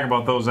 And what I like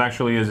about those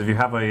actually is if you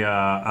have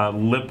a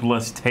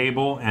lipless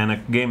table and a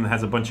game that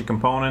has a bunch of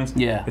components,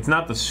 it's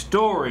not the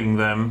storing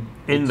them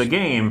in the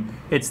game,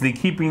 it's the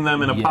keeping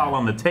them in a pile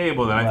on the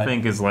table that I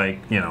think is like,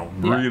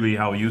 really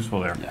how useful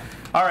they are.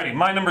 Alrighty,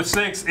 my number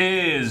 6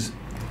 is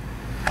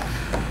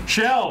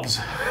shelves.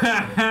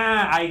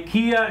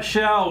 IKEA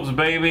shelves,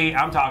 baby.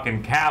 I'm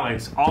talking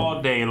Kallax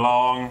all day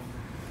long.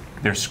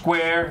 They're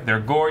square, they're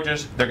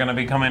gorgeous. They're going to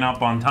be coming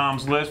up on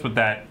Tom's list with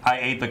that I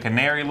ate the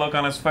canary look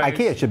on his face.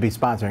 IKEA should be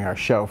sponsoring our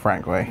show,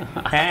 frankly.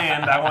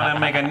 And I want to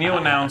make a new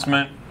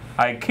announcement.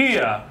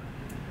 IKEA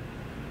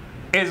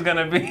is going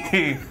to be...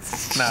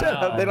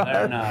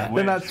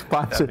 They're not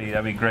sponsored.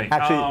 That'd be great.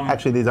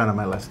 Actually, these aren't on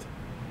my list.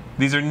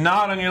 These are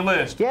not on your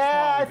list.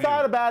 Yeah, I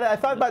thought about it. I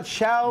thought about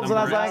shelves, and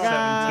I was like,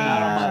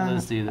 not on my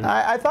list either.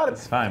 I thought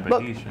it's fine, but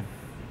look, he should.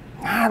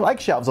 I like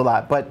shelves a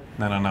lot, but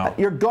no.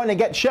 You're going to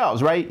get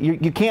shelves, right?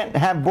 You can't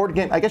have board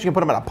game. I guess you can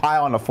put them in a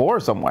pile on the floor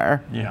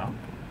somewhere. Yeah.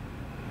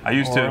 I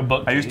used to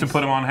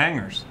put them on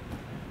hangers.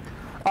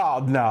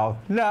 Oh no.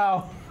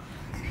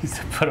 He used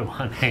to put them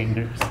on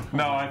hangers.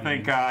 No, I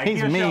think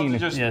he's mean.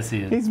 Yes,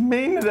 he is. He's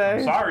mean today.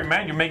 I'm sorry,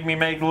 man. You make me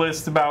make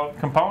lists about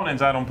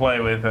components I don't play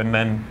with, and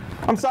then.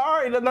 I'm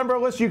sorry. The number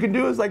of lists you can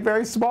do is like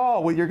very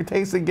small with your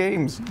taste in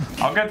games.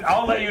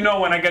 I'll let you know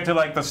when I get to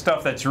like the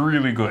stuff that's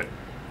really good.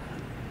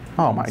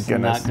 Oh my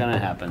goodness. It's not gonna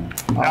happen.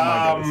 Oh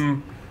my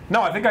goodness.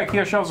 No, I think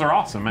IKEA shelves are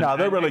awesome. No,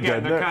 they're really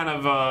good. They're kind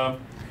of.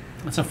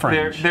 It's a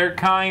fringe. They're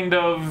kind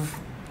of.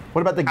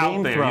 What about the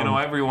Game there,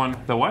 Throne? Everyone.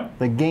 The what?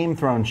 The Game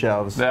Throne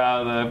shelves.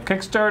 The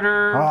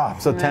Kickstarter. Oh, I'm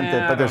so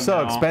tempted, but they're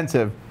so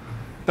expensive.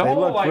 The they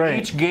whole look great.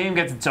 each game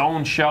gets its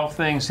own shelf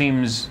thing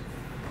seems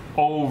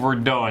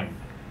overdone.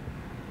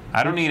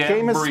 I don't need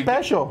every game is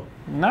special.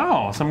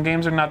 No, some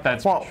games are not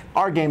that special. Well,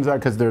 our games are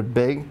because they're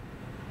big.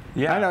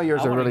 Yeah, I know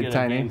yours are really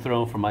tiny. A Game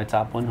Throne for my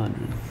top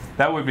 100.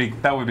 That would be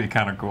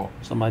kind of cool.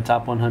 So my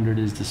top 100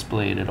 is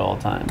displayed at all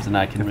times, and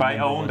I can. If I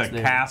owned a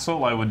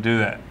castle, I would do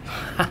that.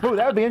 Oh,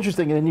 that would be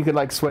interesting, and then you could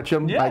like switch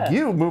them. Yeah. Like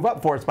you move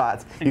up 4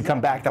 spots, you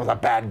come back. That was a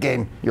bad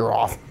game. You're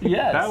off.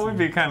 Yes. That would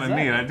be kind of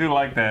neat. I do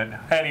like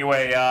that.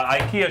 Anyway,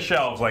 IKEA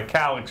shelves like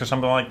Kallax or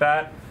something like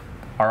that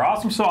are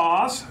awesome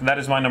sauce. That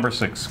is my number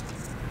 6.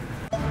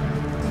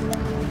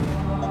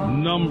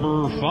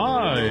 Number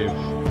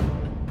 5.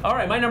 All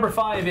right, my number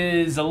 5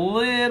 is a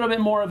little bit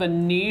more of a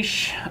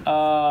niche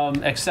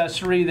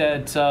accessory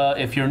that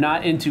if you're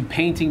not into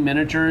painting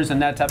miniatures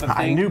and that type of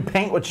thing, I knew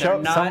paint would show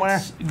up somewhere.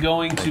 Not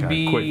going to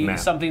be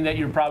something that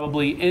you're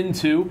probably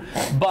into,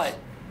 but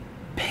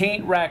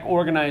paint rack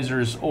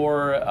organizers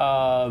or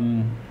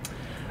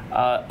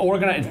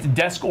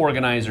desk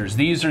organizers.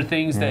 These are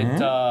things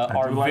that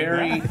are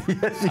very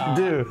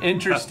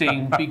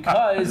interesting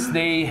because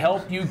they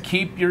help you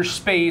keep your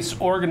space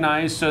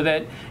organized so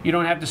that you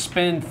don't have to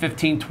spend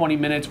 15-20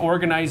 minutes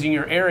organizing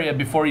your area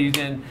before you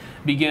then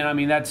begin. I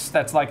mean, that's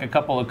like a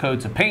couple of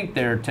coats of paint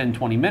there,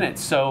 10-20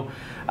 minutes. So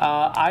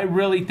I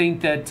really think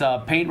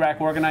that paint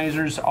rack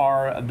organizers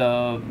are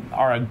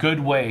a good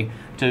way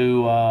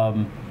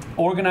to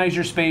organize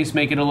your space,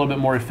 make it a little bit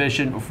more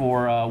efficient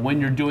for when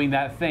you're doing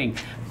that thing.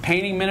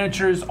 Painting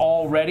miniatures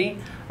already,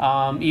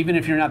 even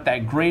if you're not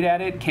that great at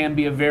it, can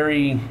be a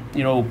very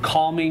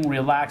calming,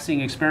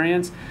 relaxing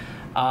experience.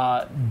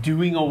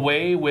 doing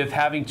away with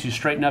having to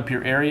straighten up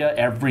your area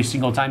every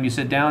single time you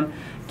sit down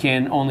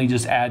can only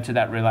just add to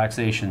that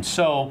relaxation.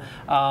 So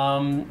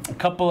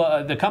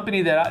the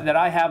company that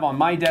I have on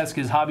my desk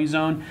is Hobby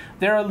Zone.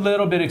 They're a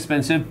little bit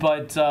expensive,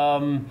 but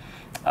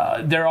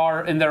there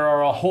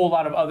are a whole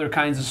lot of other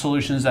kinds of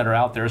solutions that are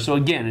out there. So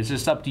again, it's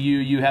just up to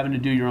you having to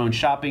do your own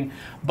shopping,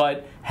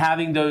 but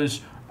having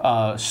those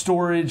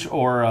storage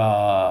or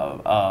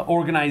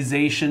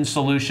organization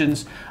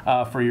solutions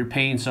for your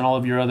paints and all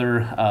of your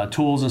other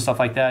tools and stuff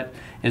like that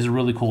is a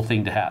really cool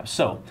thing to have.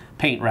 So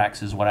paint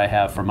racks is what I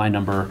have for my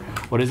number,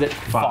 what is it?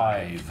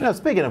 5. Now,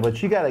 speaking of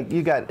which, you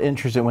got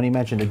interested when he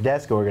mentioned a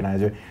desk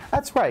organizer.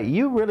 That's right.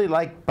 You really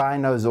like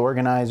buying those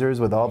organizers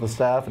with all the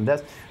stuff and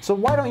desks. So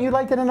why don't you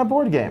like that in a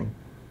board game?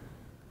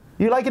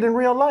 You like it in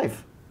real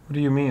life. What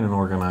do you mean an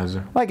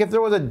organizer? Like if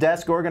there was a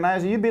desk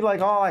organizer, you'd be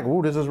like, oh, like,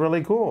 ooh, this is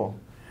really cool.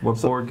 What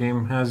board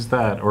game has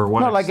that, or what?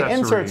 No, like accessory?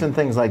 inserts and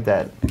things like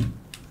that.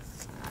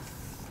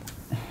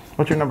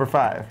 What's your number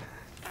 5?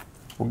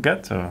 We'll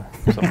get to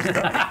some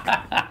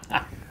stuff.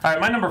 All right,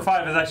 my number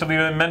 5 has actually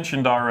been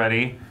mentioned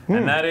already,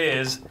 and that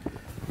is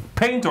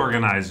paint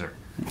organizer.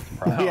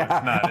 No,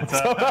 Yeah. it's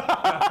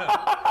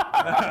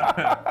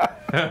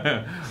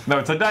not. No,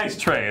 it's a dice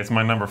tray. It's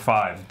my number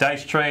 5.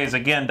 Dice trays,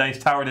 again, Dice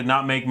Tower did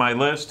not make my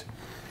list,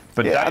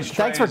 but dice trays.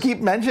 Thanks for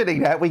keep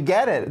mentioning that. We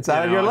get it. It's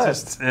out of your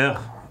list.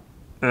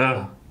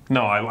 Just,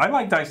 no, I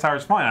like Dice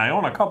Towers fine. I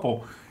own a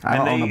couple. I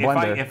own a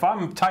blender. If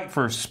I'm tight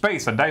for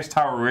space, a Dice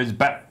Tower is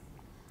better.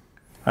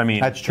 I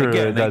mean, that's true.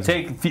 Again,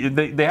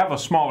 they have a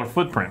smaller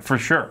footprint for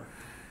sure,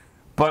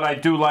 but I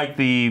do like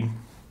the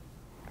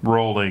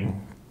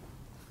rolling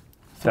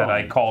that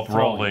I called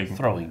rolling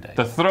throwing dice.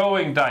 The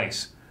throwing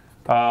dice,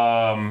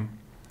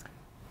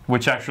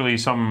 which actually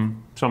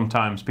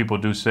sometimes people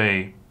do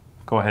say,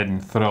 go ahead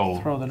and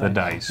throw the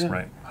dice,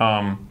 yeah.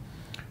 right?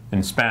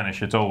 In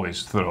Spanish, it's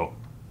always throw,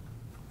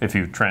 if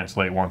you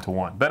translate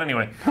one-to-one. But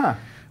anyway,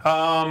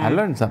 I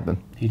learned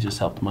something. He just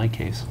helped my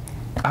case.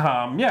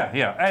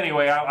 Yeah.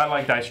 Anyway, I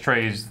like dice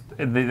trays.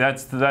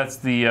 That's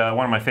the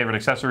one of my favorite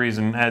accessories.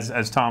 And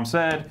as Tom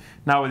said,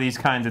 now with these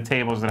kinds of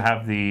tables that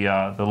have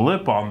the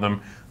lip on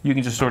them, you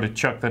can just sort of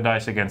chuck the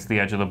dice against the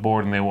edge of the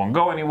board and they won't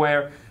go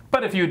anywhere.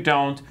 But if you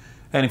don't,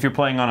 and if you're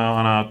playing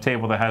on a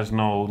table that has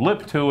no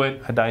lip to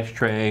it, a dice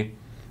tray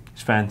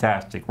is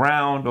fantastic.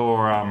 Round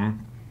or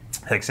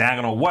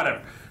hexagonal,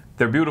 whatever.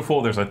 They're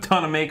beautiful. There's a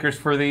ton of makers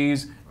for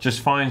these. Just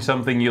find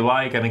something you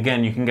like. And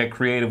again, you can get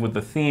creative with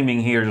the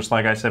theming here, just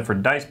like I said, for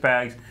dice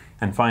bags,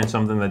 and find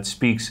something that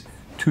speaks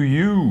to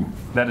you.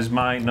 That is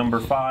my number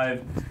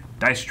 5,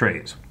 dice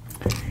trays.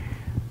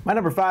 My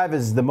number 5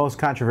 is the most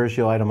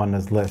controversial item on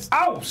this list.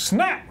 Oh,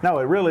 snap! No,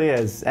 it really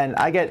is. And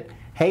I get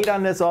hate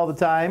on this all the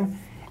time.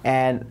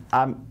 And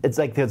it's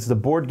like the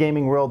board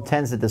gaming world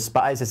tends to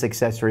despise this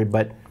accessory,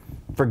 but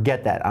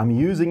forget that. I'm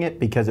using it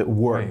because it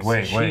works.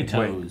 Wait.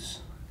 Cheetos.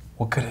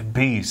 What could it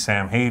be,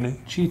 Sam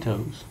Haley?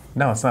 Cheetos.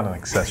 No, it's not an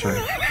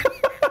accessory.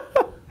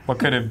 What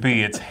could it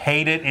be? It's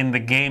hated in the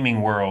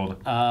gaming world.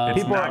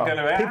 It's not going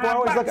to. People are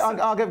always looking.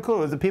 I'll give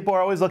clues. People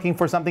are always looking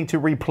for something to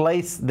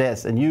replace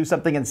this and use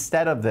something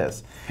instead of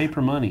this.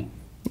 Paper money.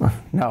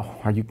 No,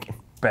 are you?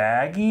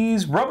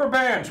 Baggies, rubber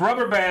bands. Yeah,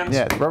 rubber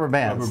bands. Rubber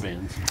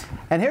bands.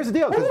 And here's the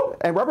deal,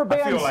 and rubber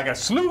bands. I feel like a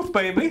sleuth,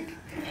 baby.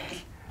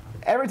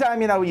 Every time,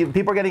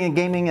 people are getting in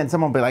gaming and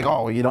someone will be like,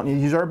 oh, you don't need to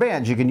use rubber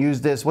bands. You can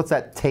use this, what's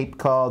that tape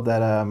called?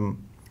 That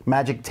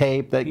magic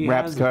tape that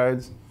wraps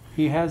cards.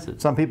 He has it.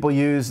 Some people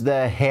use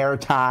the hair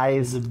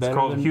ties. Is it better It's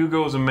called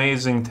Hugo's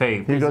Amazing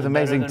Tape. Hugo's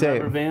Amazing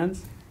Tape. Rubber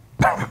bands?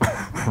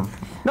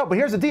 No, but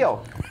here's the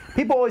deal.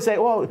 People always say,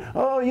 well,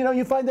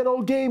 you find that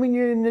old game and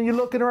you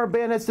look at our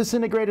band that's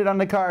disintegrated on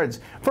the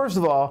cards. First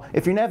of all,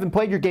 if you haven't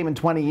played your game in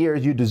 20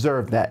 years, you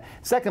deserve that.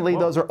 Secondly,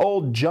 those are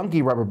old,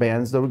 junky rubber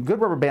bands. The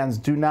good rubber bands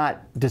do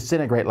not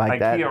disintegrate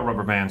like that. IKEA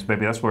rubber bands,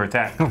 baby. That's where it's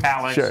at.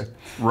 Alex, Sure.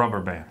 Rubber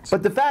bands.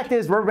 But the fact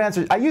is, rubber bands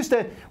I used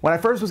to, when I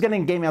first was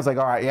getting into gaming, I was like,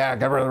 all right, yeah,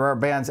 get rid of the rubber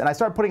bands. And I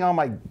started putting all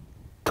my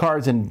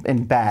cards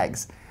in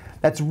bags.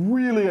 That's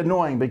really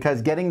annoying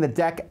because getting the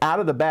deck out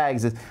of the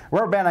bags is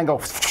rubber band, I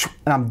go,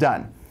 and I'm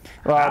done.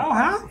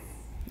 How?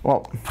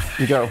 Well,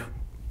 you go,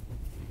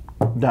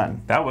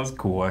 done. That was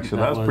cool, actually.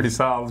 That was pretty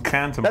solid.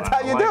 That's how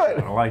you do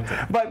it. I liked it.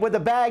 But with the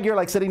bag, you're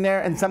like sitting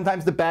there, and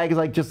sometimes the bag is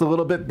like just a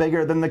little bit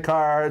bigger than the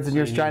cards, and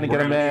you're just trying to get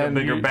them in. A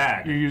bigger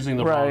bag. You're using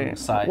the wrong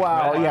side.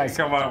 Wow, Right? yes.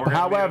 Come on, we're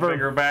going to need a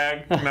bigger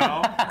bag.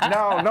 No?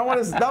 no one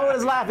is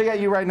laughing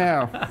at you right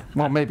now.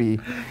 Well, maybe.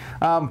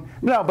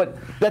 No, but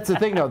that's the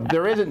thing, though.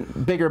 There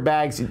isn't bigger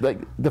bags like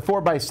the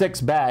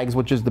 4x6 bags,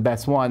 which is the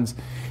best ones.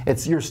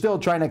 You're still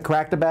trying to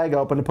crack the bag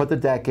open to put the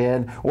deck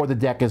in, or the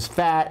deck is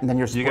fat, and then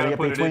you're splitting it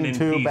between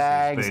two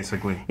bags.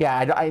 Basically.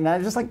 Yeah, and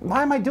I'm just like,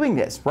 why am I doing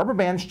this? Rubber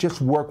bands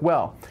just work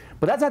well.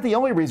 But that's not the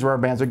only reason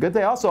rubber bands are good.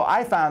 They also,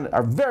 I found,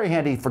 are very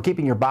handy for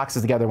keeping your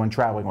boxes together when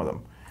traveling with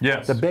them.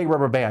 Yes. The big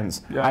rubber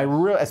bands. Yes.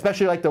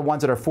 Especially like the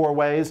ones that are 4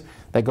 ways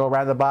that go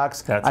around the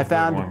box. That's a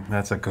good one.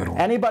 That's a good one.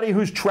 Anybody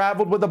who's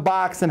traveled with a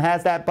box and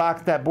has that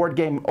box, that board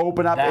game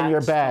open up in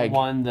your bag. That's the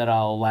one that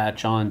I'll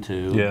latch on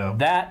to. Yeah.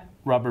 That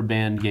rubber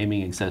band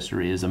gaming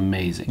accessory is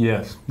amazing.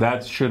 Yes,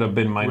 that should have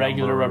been my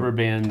regular number. rubber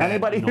band.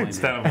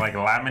 Instead of like a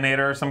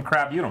laminator or some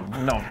crap, don't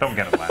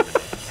get a laminator.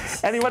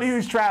 Anybody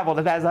who's traveled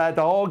and has had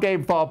the whole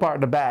game fall apart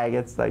in the bag,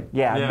 it's like,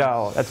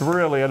 no, that's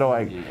really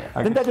annoying.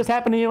 Yeah. Didn't that just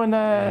happen to you in the?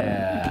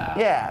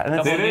 Yeah.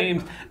 And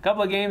a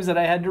couple of games that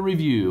I had to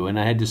review, and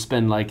I had to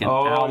spend like an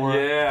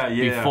hour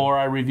before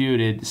I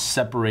reviewed it,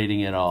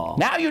 separating it all.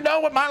 Now you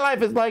know what my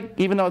life is like,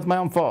 even though it's my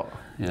own fault.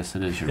 Yes,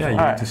 it is your fault. You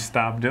need to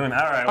stop doing it.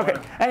 All right.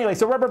 Okay. Anyway,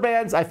 so rubber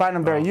bands, I find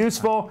them very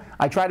useful.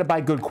 I try to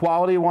buy good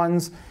quality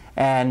ones.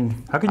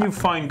 And how can you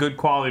find good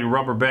quality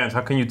rubber bands?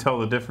 How can you tell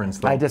the difference,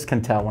 though? I just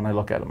can tell when I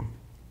look at them.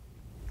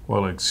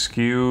 Well,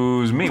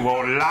 excuse me.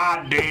 Well,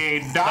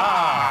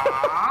 la-di-da.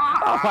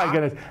 Oh, my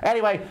goodness.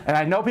 Anyway, and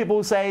I know people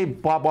who say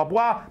blah, blah,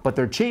 blah, but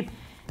they're cheap.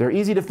 They're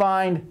easy to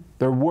find.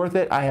 They're worth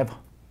it. I have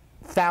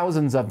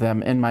thousands of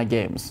them in my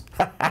games.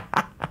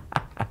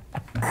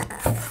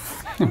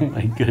 Oh,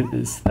 my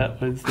goodness.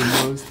 That was the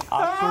most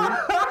awkward,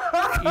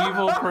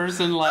 evil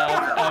person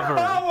laugh ever.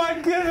 Oh, my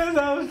goodness.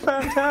 That was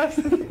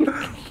fantastic.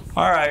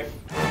 All right.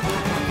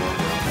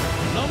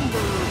 Number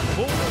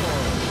 4.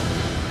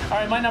 All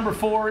right, my number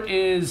 4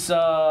 is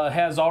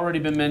has already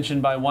been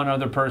mentioned by one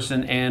other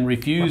person and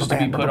refused to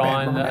be put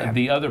on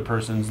the other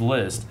person's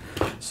list.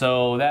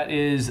 So that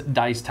is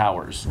dice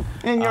towers.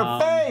 In your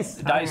face!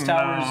 Dice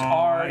towers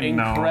are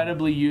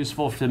incredibly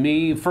useful to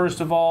me. First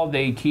of all,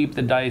 they keep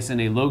the dice in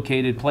a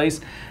located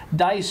place.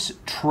 Dice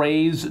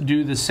trays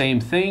do the same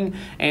thing,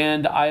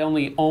 and I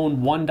only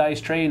own one dice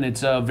tray, and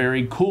it's a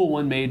very cool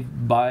one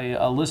made by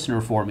a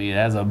listener for me. It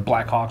has a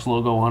Blackhawks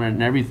logo on it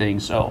and everything,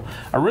 so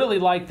I really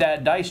like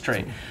that dice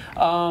tray.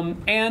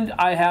 And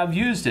I have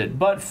used it,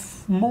 but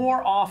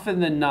more often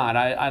than not,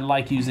 I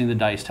like using the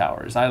dice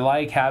towers. I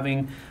like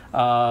having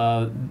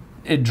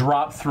it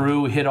drop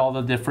through, hit all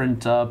the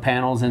different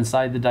panels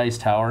inside the dice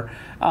tower.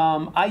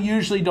 I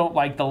usually don't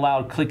like the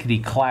loud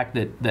clickety-clack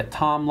that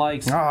Tom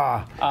likes.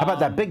 How about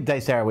that big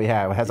dice tower we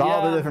have? It has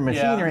all the different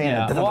machinery in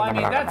it. Well, I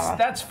mean,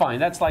 that's fine.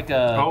 That's like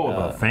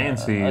a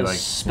fancy, like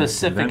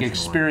specific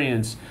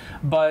experience.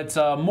 But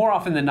more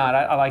often than not,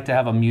 I like to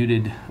have a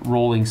muted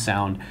rolling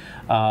sound.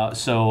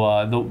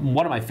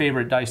 One of my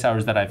favorite dice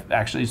towers that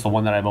it's the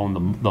one that I've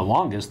owned the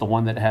longest, the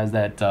one that has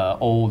that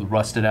old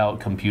rusted out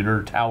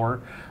computer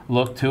tower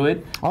look to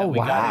it that we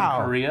got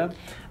in Korea.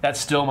 That's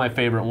still my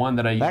favorite one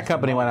that I use. That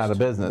company went out of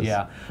business.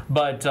 Yeah,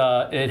 but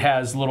it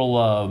has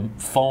little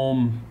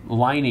foam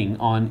lining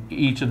on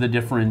each of the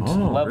different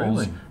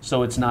levels,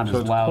 so it's not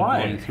as loud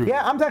going through.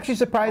 Yeah, I'm actually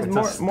surprised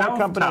more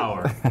companies.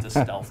 Tower. It's a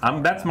stealth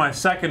tower. That's my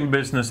second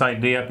business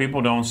idea.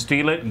 People don't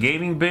steal it.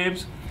 Gaming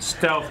bibs,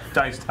 stealth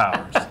dice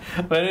towers.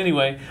 But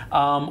anyway,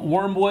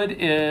 Wormwood,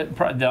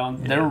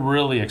 they're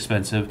really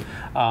expensive,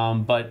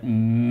 but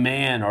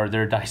man, are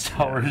their dice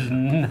towers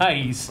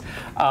nice.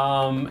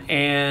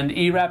 And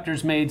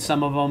E-Raptor's made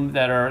some of them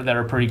that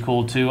are pretty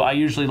cool too. I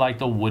usually like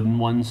the wooden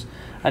ones.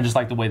 I just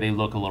like the way they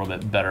look a little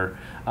bit better.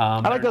 I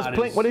like those.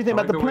 What do you think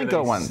about the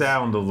Plinko ones?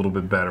 Sound a little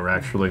bit better,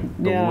 actually.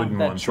 The wooden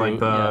ones, true. like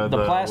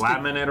the plastic,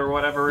 laminate or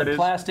whatever it is.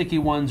 The plasticky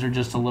ones are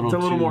just a little. It's a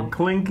little more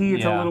clinky.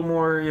 It's a little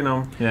more,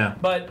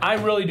 But I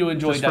really do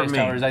enjoy dice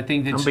towers. I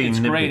think it's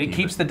great. It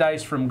keeps the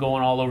dice from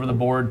going all over the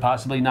board,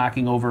 possibly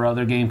knocking over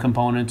other game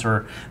components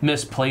or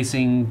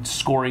misplacing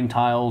scoring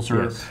tiles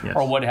or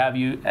what have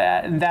you.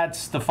 And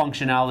that's the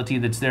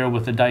functionality that's there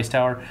with the dice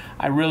tower.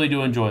 I really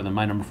do enjoy them.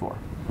 My number 4.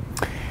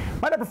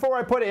 My number 4,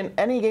 I put in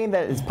any game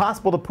that is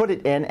possible to put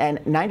it in, and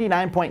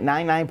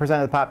 99.99%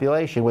 of the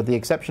population, with the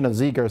exception of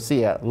Z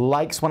Garcia,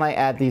 likes when I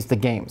add these to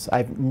games.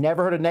 I've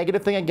never heard a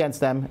negative thing against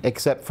them,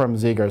 except from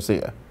Z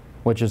Garcia,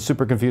 which is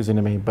super confusing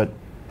to me, but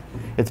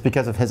it's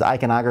because of his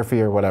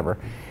iconography or whatever.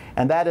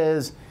 And that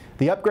is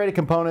the upgraded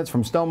components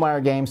from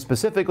Stonemaier Games,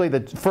 specifically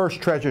the first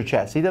treasure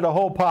chest. He did a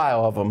whole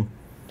pile of them.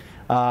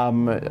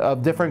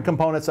 Of different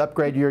components to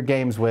upgrade your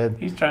games with.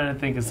 He's trying to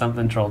think of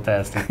something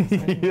troll-tastic. He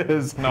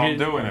is. No, I'm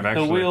doing it,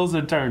 actually. The wheels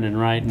are turning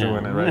right now.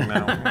 Doing it right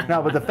now.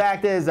 No, but the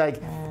fact is,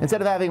 like,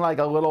 instead of having like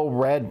a little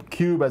red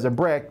cube as a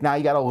brick, now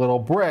you got a little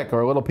brick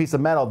or a little piece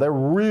of metal. They're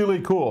really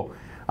cool.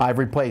 I've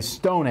replaced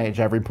Stone Age.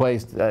 I've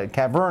replaced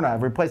Caverna.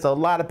 I've replaced a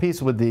lot of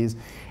pieces with these,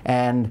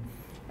 and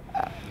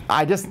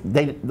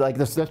they like,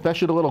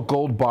 especially the little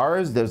gold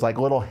bars. There's like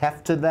a little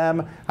heft to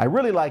them. I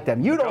really like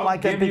them. You don't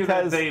like them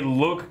because they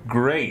look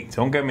great.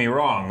 Don't get me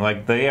wrong.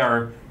 Like, they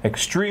are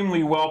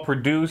extremely well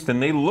produced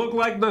and they look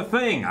like the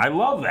thing. I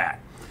love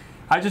that.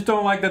 I just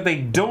don't like that they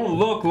don't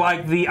look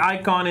like the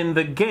icon in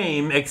the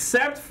game,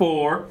 except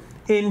for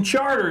in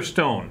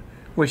Charterstone,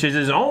 which is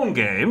his own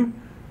game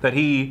that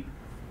he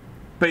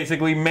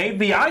basically made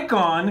the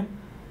icon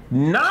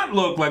not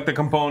look like the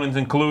components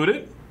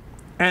included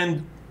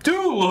and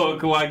do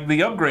look like the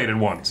upgraded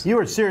ones. You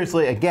are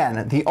seriously,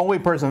 again, the only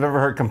person I've ever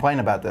heard complain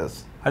about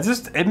this.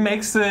 It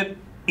makes it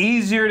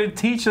easier to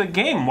teach the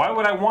game. Why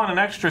would I want an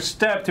extra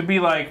step to be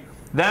like,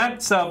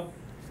 that's a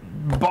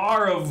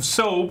bar of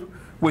soap,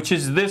 which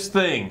is this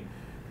thing,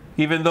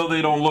 even though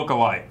they don't look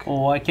alike?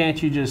 Well, why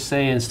can't you just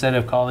say, instead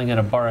of calling it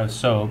a bar of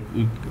soap,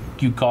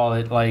 you call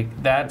it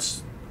like,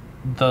 that's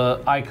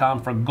the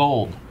icon for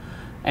gold?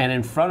 and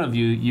in front of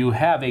you, you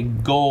have a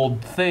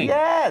gold thing.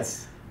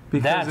 Yes.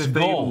 Because That's if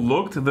gold. they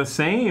looked the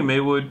same, it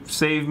would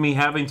save me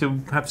having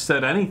to have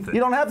said anything. You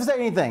don't have to say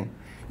anything.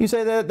 You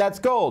say that that's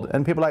gold,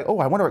 and people are like, oh,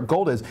 I wonder what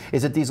gold is.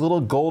 Is it these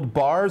little gold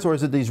bars, or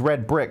is it these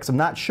red bricks? I'm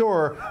not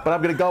sure, but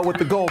I'm going to go with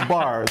the gold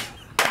bars.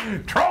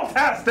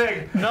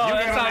 Trolltastic! No, You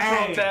that's got not an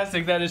A.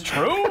 fantastic. That is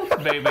true,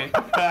 baby.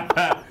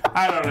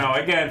 I don't know.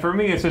 Again, for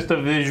me, it's just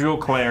a visual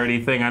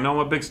clarity thing. I know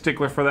I'm a big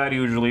stickler for that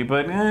usually,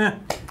 but Now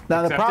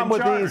the except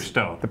problem in with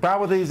Charterstone. the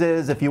problem with these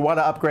is if you want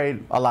to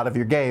upgrade a lot of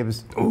your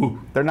games,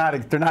 they're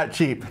not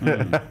cheap,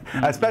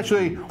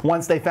 especially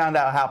once they found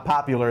out how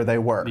popular they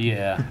were.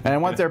 Yeah.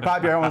 And once they're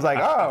popular, everyone's like,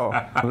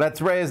 oh,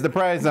 let's raise the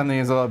price on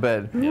these a little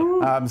bit.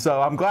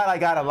 So I'm glad I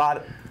got a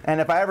lot. And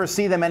if I ever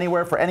see them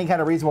anywhere for any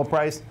kind of reasonable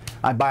price,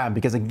 I buy them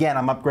because, again,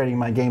 I'm upgrading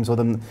my games with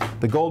them.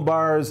 The gold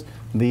bars,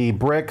 the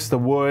bricks, the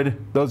wood,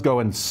 those go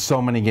in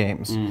so many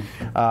games.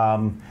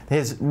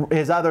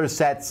 His other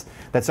sets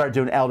that start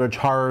doing Eldritch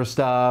Horror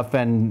stuff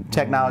and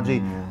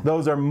technology,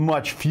 those are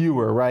much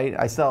fewer, right?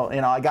 I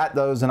got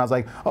those and I was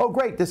like, oh,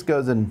 great, this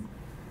goes in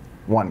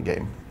one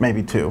game,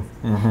 maybe two.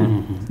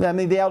 I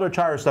mean, the Eldritch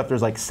Horror stuff,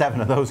 there's like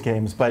 7 of those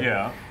games, but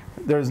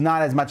there's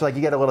not as much. Like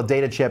you get a little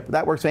data chip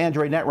that works for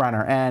Android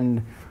Netrunner,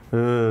 and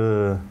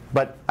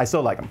but I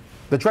still like them.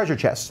 The treasure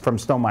chests from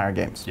Stonemaier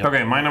Games. Yep.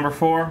 Okay, my number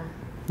 4.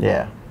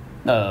 Yeah.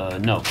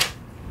 No.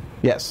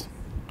 Yes.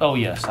 Oh,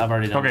 yes, I've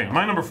already done Okay, that.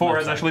 my number 4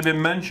 has actually been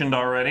mentioned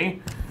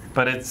already,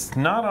 but it's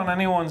not on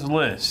anyone's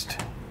list.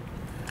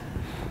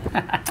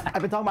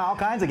 I've been talking about all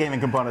kinds of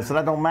gaming components, so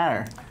that don't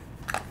matter.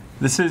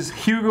 This is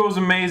Hugo's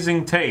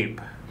Amazing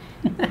Tape,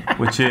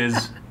 which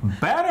is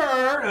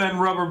better than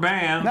rubber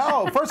bands.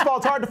 No, first of all,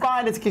 it's hard to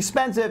find, it's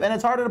expensive, and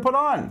it's harder to put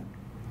on.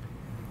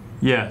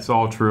 Yeah, it's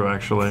all true,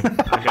 actually.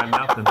 I got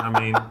nothing. I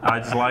mean, I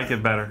just like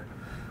it better.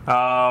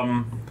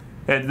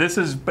 This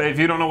is, if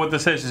you don't know what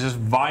this is, it's just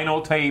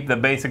vinyl tape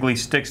that basically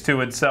sticks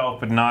to itself,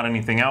 but not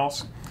anything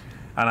else.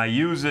 And I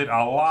use it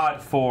a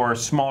lot for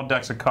small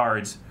decks of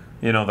cards.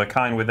 You know, the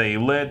kind with a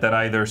lid that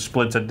either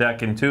splits a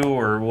deck in two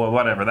or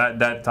whatever.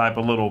 That type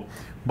of little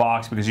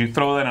box, because you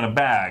throw that in a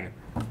bag,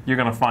 you're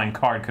going to find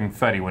card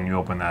confetti when you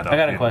open that up. I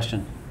got a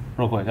question,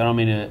 real quick. I don't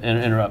mean to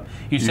interrupt.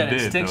 You said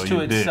it sticks to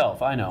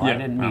itself. I know. Yeah, I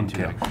didn't mean I'm to.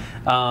 kidding.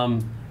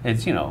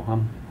 It's, you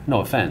know,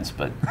 no offense,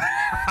 but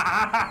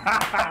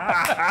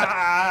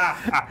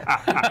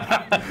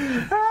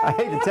I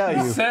hate to tell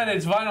you you. said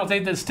it's vinyl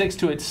tape that sticks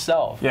to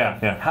itself.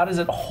 Yeah. How does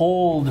it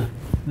hold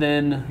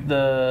then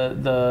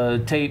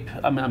the tape?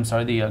 I'm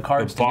sorry, the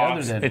cards The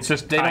box, together. Then it's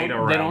just they tight don't,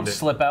 around They don't it.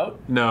 slip out.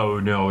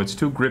 No, it's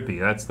too grippy.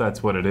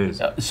 That's what it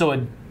is.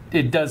 So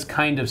it does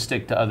kind of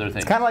stick to other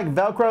things. Kind of like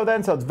Velcro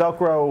then, so it's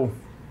Velcro.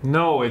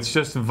 No, it's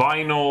just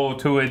vinyl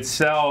to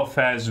itself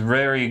has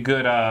very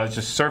good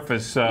just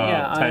surface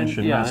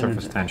tension. Not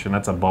surface tension,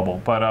 that's a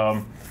bubble.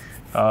 But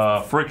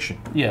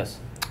friction. Yes.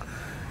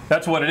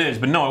 That's what it is.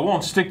 But no, it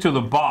won't stick to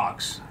the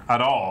box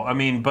at all. I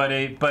mean, but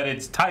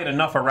it's tight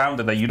enough around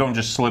it that you don't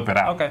just slip it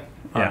out. Okay.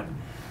 Yeah. Right.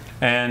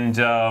 And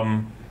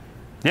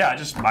yeah, I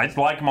just like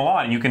them a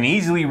lot. And you can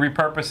easily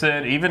repurpose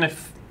it, even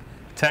if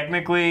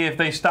technically, if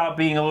they stop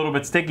being a little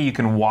bit sticky, you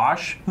can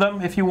wash them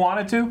if you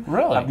wanted to.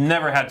 Really? I've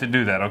never had to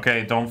do that,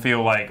 okay? Don't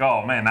feel like,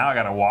 oh man, now I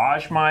gotta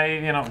wash my,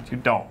 you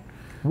don't.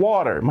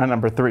 Water, my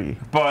number 3.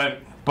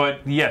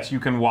 But yes, you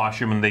can wash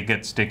them and they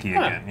get sticky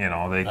again. You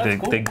know,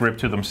 they grip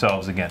to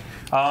themselves again.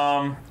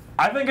 I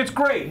think it's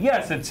great.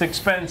 Yes, it's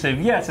expensive.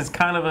 Yes, it's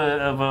kind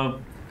of a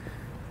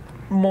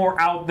more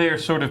out there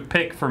sort of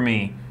pick for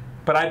me.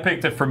 But I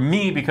picked it for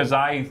me because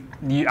I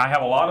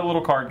have a lot of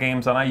little card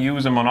games and I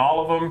use them on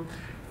all of them.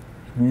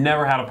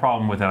 Never had a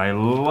problem with it. I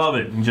love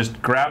it. And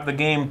just grab the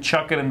game,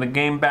 chuck it in the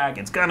game bag.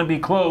 It's gonna be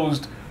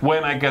closed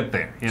when I get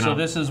there. You know? So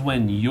this is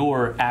when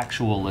your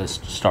actual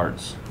list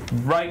starts.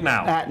 Right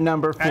now. At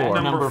number 4.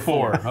 At number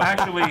 4. Okay.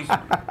 Actually,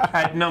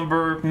 at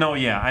number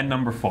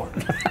 4.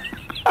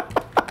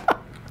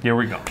 Here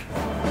we go.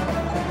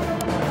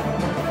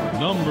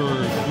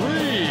 Number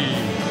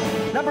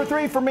 3. Number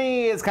 3 for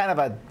me is kind of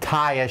a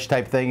tie-ish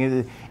type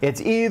thing.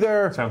 It's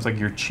either, Sounds like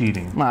you're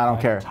cheating. I don't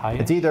care.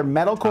 Tie-ish? It's either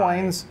metal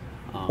coins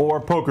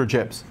or poker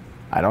chips.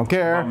 I don't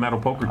care. Metal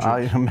poker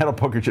chips. Metal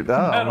poker chips.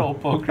 Oh. Metal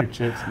poker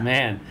chips.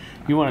 Man,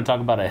 you want to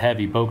talk about a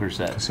heavy poker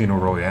set. Casino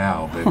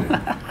Royale, baby.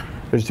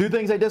 There's 2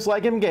 things I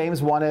dislike in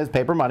games. One is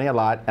paper money a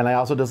lot, and I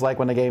also dislike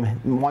when the game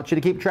wants you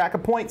to keep track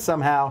of points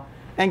somehow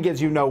and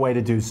gives you no way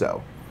to do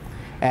so.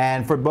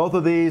 And for both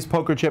of these,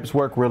 poker chips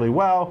work really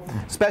well.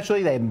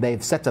 Especially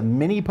they've sets of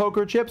mini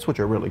poker chips, which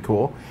are really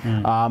cool.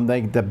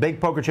 The big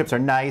poker chips are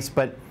nice,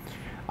 but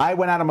I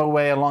went out of my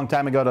way a long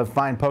time ago to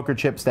find poker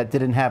chips that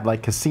didn't have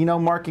like casino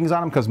markings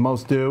on them, because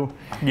most do.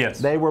 Yes.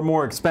 They were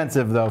more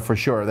expensive though, for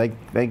sure.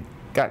 They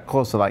got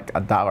close to like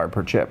 $1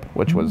 per chip,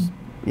 which was,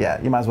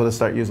 yeah, you might as well just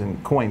start using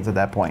coins at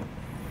that point.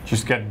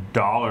 Just get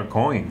dollar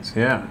coins,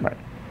 yeah. Right.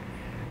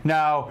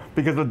 Now,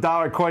 because with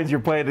dollar coins, you're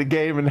playing the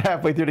game, and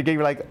halfway through the game,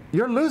 you're like,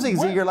 you're losing,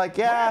 Z. You're like,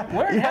 yeah.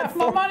 Where'd half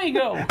my money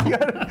go?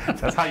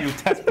 That's how you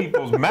test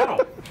people's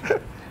metal.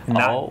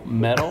 Oh,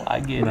 metal, I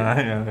get it.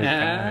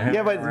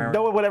 Yeah, but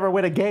no one would ever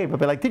win a game. I'd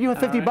be like, did you have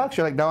 $50?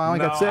 You're like, no, I only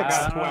got 6. I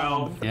got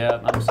 12.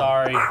 Yeah, I'm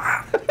sorry.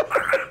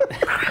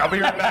 I'll be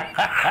right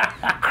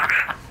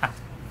back.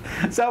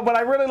 So, but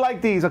I really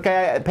like these.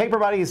 Okay, paper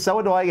money is so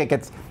annoying. It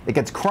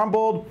gets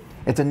crumbled.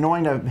 It's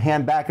annoying to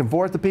hand back and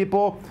forth to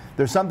people.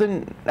 There's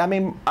something. I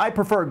mean, I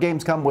prefer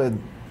games come with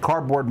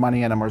cardboard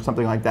money in them or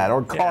something like that,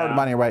 or card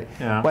money, right?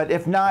 Yeah. But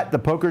if not, the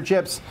poker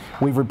chips,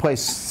 we've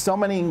replaced so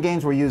many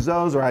games where we use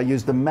those, or I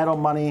use the metal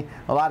money.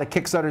 A lot of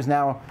Kickstarters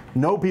now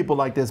know people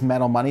like this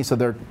metal money, so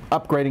they're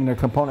upgrading their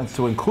components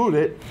to include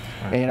it.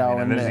 You know,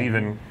 and there's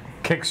even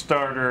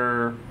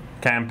Kickstarter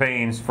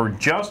campaigns for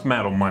just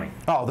metal money.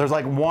 Oh, there's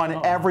like one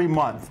every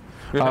month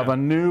of a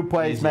new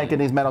place making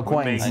these metal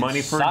coins. Make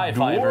money for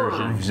Sci-fi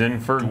dwarves version.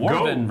 and for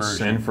Dwarven goats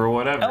version. and for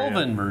whatever.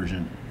 Elven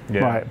version.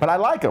 Yeah. Right, but I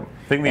like them.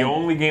 I think the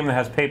only game that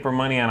has paper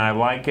money and I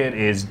like it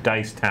is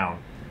Dice Town.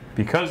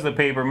 Because the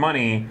paper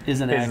money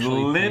Isn't is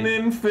actually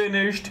linen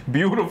finished,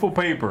 beautiful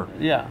paper.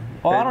 Yeah.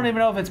 Well, I don't even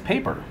know if it's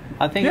paper.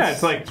 I think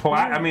It's like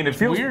I mean, it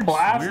feels weird,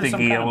 plasticky some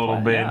kind a of little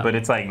bit, yeah. but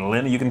it's like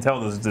linen. You can tell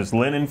there's this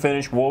linen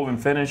finish, woven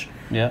finish.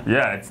 Yeah.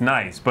 Yeah, it's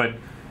nice. But,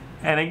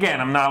 and again,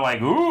 I'm not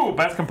like, ooh,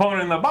 best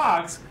component in the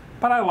box,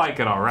 but I like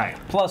it all right.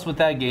 Plus, with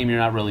that game, you're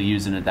not really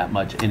using it that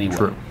much anyway.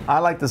 True. I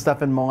like the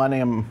stuff in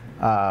Millennium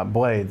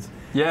Blades.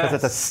 Yes.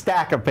 Because it's a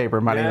stack of paper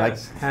money,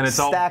 Yes. like And it's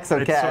stacks all,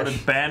 of it's cash. sort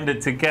of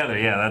banded together.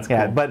 Yeah, that's cool.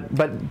 Yeah,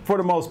 but for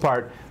the most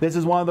part, this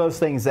is one of those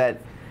things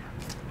that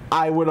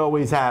I would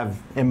always have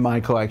in my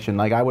collection.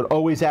 Like I would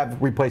always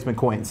have replacement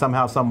coins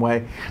somehow, some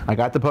way. I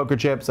got the poker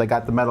chips, I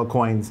got the metal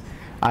coins.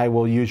 I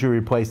will usually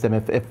replace them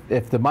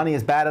if the money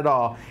is bad at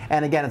all.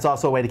 And again, it's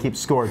also a way to keep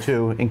score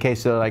too, in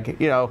case they're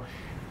like, you know,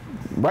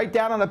 write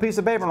down on a piece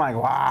of paper. I'm like,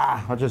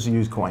 wow, I'll just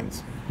use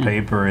coins.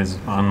 Paper is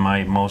on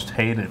my most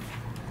hated.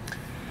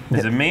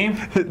 Is it me?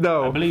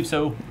 No. I believe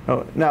so.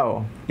 Oh,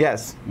 no.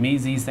 Yes. Me,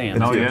 Z,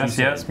 Stan. Oh,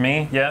 yes,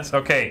 me, yes.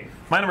 Okay.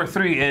 My number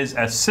 3 is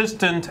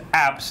assistant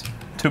apps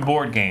to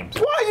board games.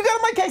 Why you got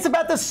on my case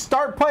about the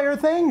start player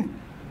thing?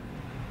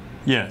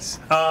 Yes.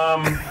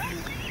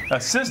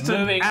 Assistant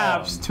Moving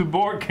apps on. to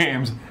board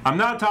games. I'm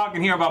not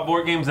talking here about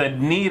board games that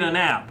need an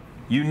app.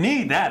 You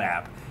need that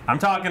app. I'm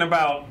talking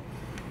about,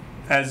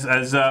 as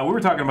we were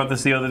talking about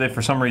this the other day,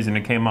 for some reason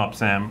it came up,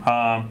 Sam.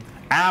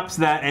 Apps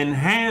that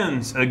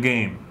enhance a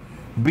game.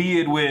 Be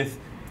it with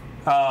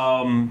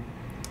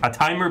a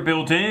timer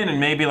built in and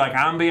maybe like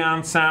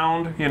ambient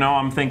sound. You know,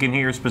 I'm thinking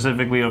here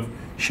specifically of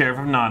Sheriff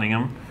of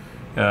Nottingham,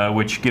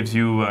 which gives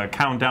you a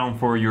countdown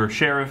for your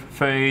sheriff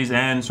phase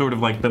and sort of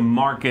like the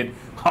market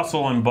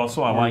hustle and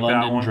bustle. I like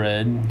that one. London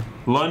Dread.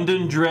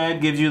 London Dread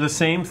gives you the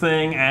same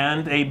thing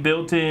and a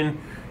built-in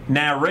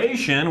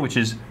narration, which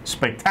is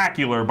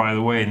spectacular, by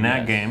the way, in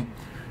that game.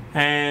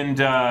 And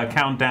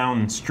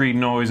countdown and street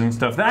noise and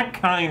stuff. That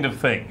kind of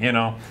thing, you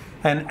know.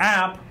 An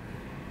app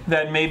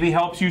that maybe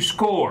helps you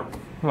score,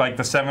 like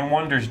the Seven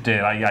Wonders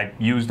did. I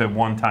used it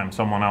one time.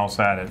 Someone else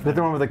had it. Is that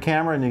the one with the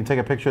camera and you can take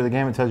a picture of the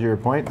game and tells you your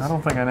points? I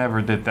don't think I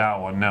ever did that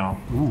one. No.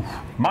 Oof.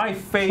 My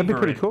favorite. That'd be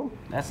pretty cool.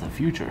 That's the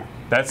future.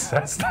 That's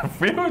the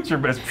future.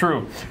 But it's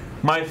true.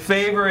 My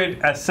favorite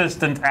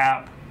assistant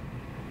app,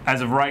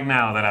 as of right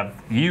now, that I've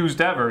used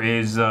ever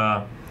is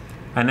an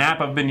app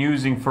I've been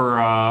using for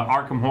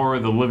Arkham Horror: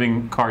 The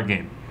Living card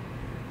game.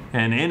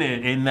 And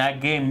in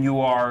that game,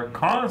 you are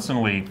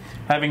constantly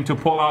having to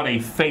pull out a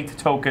fate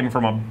token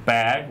from a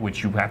bag,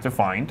 which you have to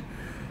find,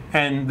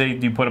 and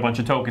you put a bunch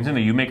of tokens in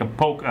there. You make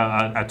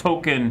a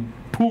token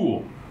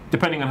pool,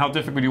 depending on how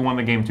difficult you want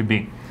the game to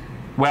be.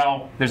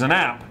 Well, there's an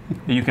app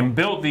that you can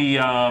build the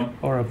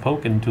Or a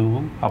poking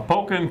tool. a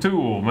poking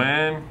tool,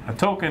 man, a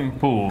token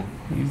pool.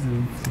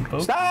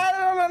 Stop!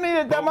 I don't need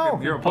a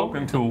demo. You're a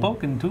poking tool.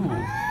 Poking tool.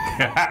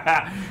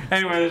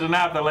 Anyway, there's an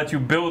app that lets you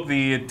build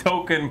the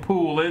token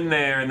pool in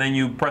there, and then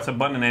you press a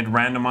button and it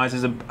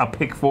randomizes a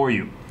pick for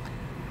you.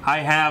 I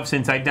have,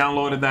 since I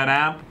downloaded that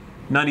app,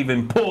 not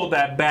even pulled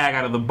that bag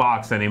out of the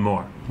box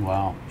anymore.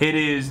 Wow. It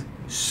is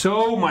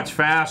so much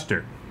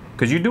faster,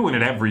 because you're doing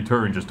it every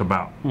turn just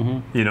about.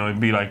 You know, it'd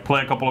be like,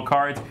 play a couple of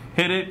cards,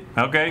 hit it,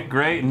 okay,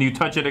 great, and you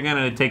touch it again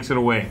and it takes it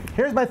away.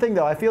 Here's my thing,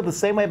 though. I feel the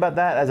same way about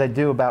that as I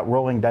do about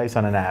rolling dice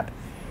on an app.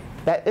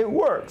 That it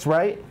works,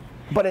 right?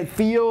 But it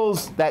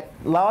feels, that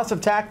loss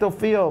of tactile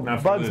feel Not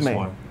for bugs this me.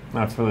 one.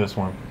 Not for this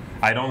one.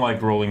 I don't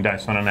like rolling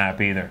dice on an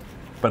app either.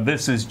 But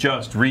this is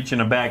just reach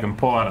in a bag and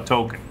pull out a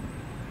token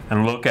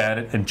and look at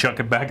it and chuck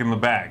it back in the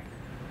bag.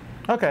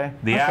 Okay.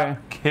 The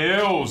app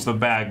kills the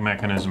bag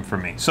mechanism for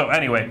me. So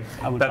anyway,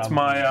 that's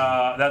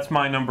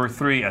my number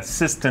 3,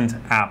 assistant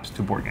apps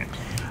to board games.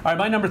 All right,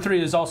 my number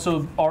 3 has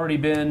also already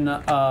been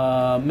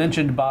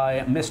mentioned by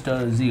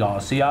Mr.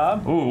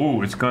 Ziasia.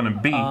 Ooh, it's gonna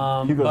be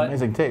Hugo's but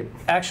amazing tape.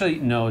 actually,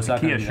 no, it's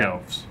not going Kia to be that.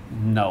 shelves,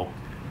 No.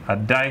 a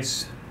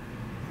dice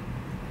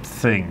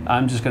thing.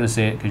 I'm just going to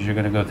say it because you're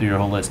going to go through your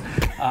whole list.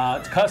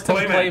 It's custom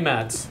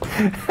Playmat.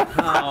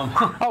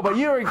 playmats. Oh, but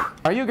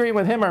are you agreeing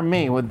with him or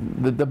me?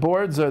 With the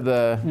boards or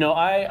the... No,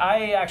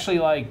 I actually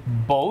like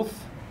both.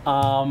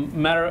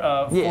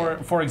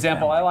 For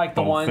example, I like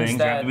the Both ones things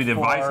that have to be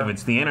divisive.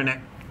 It's the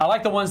internet. I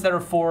like the ones that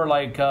are for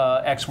like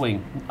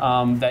X-Wing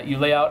that you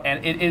lay out,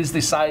 and it is the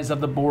size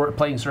of the board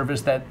playing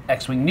surface that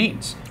X-Wing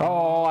needs.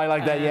 Oh, I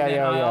like that. And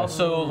I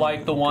also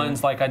like the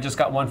ones, like I just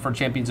got one for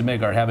Champions of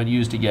Midgard. Haven't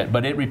used it yet,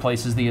 but it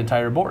replaces the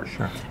entire board.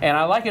 Sure. And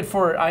I like it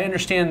for, I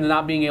understand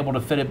not being able to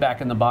fit it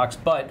back in the box,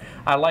 but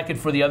I like it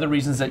for the other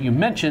reasons that you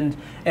mentioned,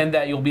 and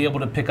that you'll be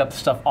able to pick up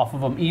stuff off of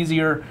them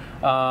easier,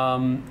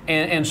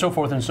 and so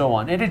forth and so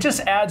on. And it just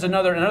adds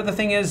another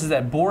thing is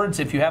that boards,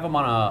 if you have them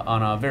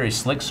on a very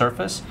slick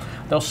surface,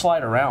 they'll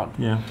slide around.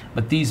 Yeah.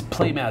 But these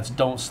play mats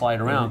don't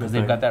slide around because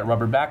they've got that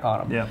rubber back on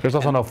them. Yeah. There's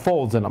also no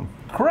folds in them.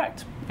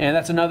 Correct. And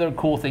that's another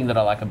cool thing that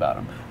I like about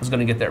them. I was going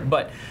to get there,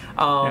 but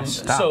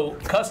so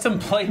custom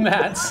play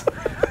mats,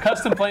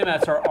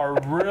 are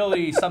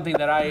really something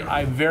that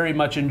I very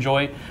much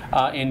enjoy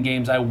in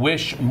games. I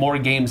wish more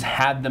games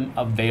had them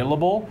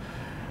available,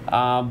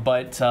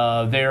 but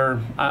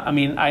they're.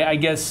 I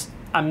guess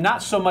I'm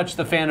not so much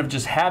the fan of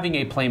just having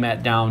a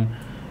playmat down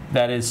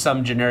that is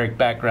some generic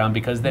background,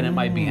 because then it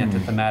might be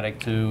antithematic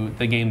to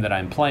the game that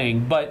I'm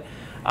playing, but.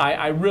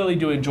 I really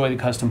do enjoy the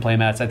custom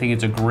playmats. I think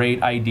it's a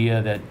great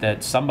idea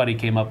that somebody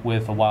came up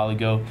with a while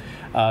ago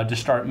to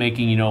start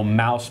making,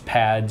 mouse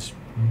pads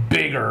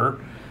bigger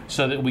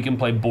so that we can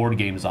play board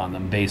games on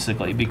them,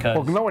 basically. Because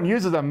well, no one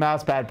uses a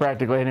mouse pad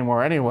practically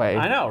anymore anyway.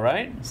 I know,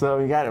 right? So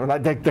you got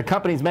like the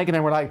company's making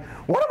them. We're like,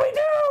 what do we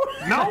do?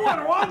 No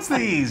one wants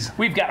these.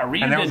 We've got to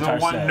reinvent And there was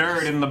ourselves. one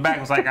nerd in the back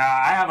who was like,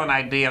 I have an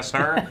idea,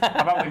 sir.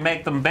 How about we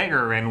make them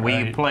bigger and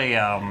we play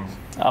a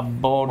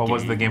board what game.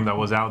 was the game that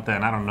was out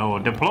then? I don't know.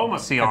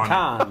 Diplomacy on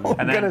it.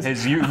 And then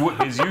his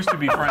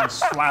used-to-be friends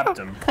slapped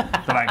him.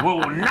 They're like,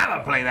 we'll never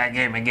play that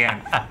game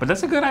again. But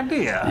that's a good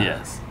idea.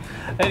 Yes.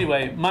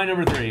 Anyway, my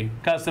number 3,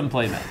 custom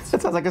playmats.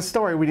 That sounds like a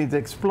story we need to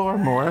explore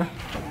more.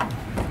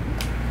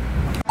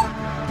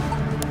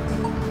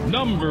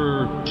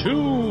 Number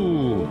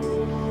 2.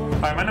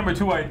 All right, my number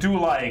 2 I do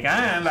like,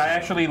 and I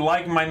actually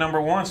like my number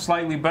 1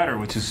 slightly better,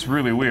 which is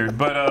really weird.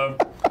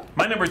 But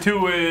my number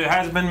 2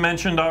 has been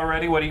mentioned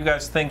already. What do you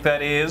guys think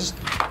that is?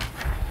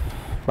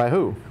 By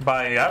who?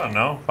 By, I don't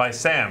know, by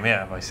Sam.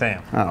 Yeah, by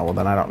Sam. Oh, well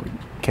then I don't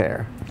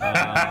care.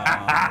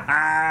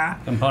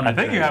 Component I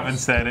think trays. you haven't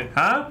said it,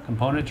 huh?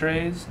 Component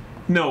trays?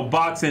 No,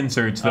 box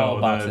inserts though.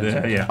 Oh, box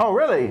inserts. Yeah. Oh,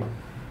 really?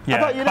 Yeah. I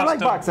thought you didn't like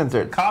box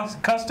inserts.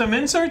 Custom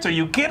inserts? Are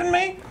you kidding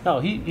me? No,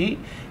 he.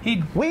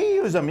 We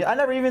use them. I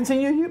never even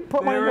seen you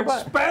put one in They're your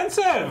box.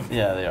 expensive.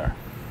 Yeah, they are.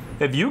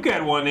 If you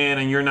get one in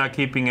and you're not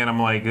keeping it,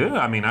 I'm like, ugh.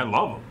 I mean, I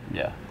love them.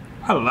 Yeah.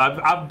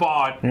 I've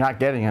bought. You're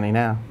not getting any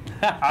now.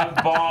 I've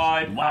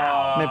bought.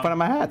 Make fun of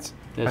my hats.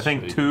 I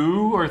think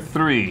 2 or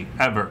 3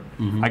 ever.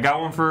 I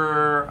got one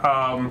for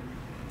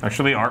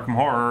actually Arkham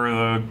Horror,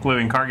 the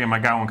living card game. I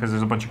got one because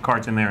there's a bunch of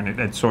cards in there and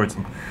it sorts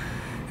them.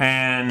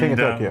 And King of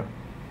Tokyo.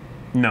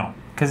 No,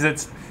 because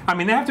it's. I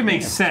mean, they have to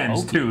make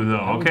sense too,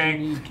 though.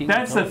 Okay,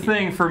 that's the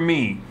thing for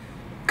me.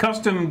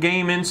 Custom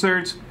game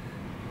inserts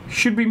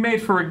should be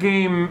made for a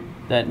game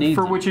that needs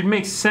for which it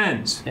makes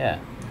sense. Yeah.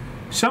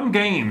 Some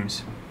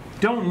games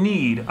don't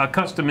need a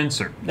custom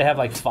insert. They have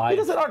like 5. It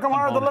is an Arkham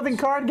Horror, the living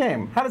card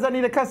game. How does that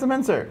need a custom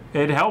insert?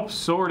 It helps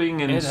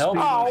sorting and It helps.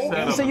 speed of Oh,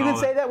 setup so you and can all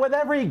say that. that with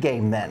every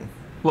game then.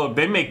 Look,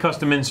 they make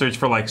custom inserts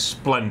for like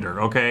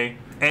Splendor, okay?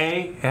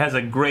 A, it has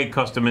a great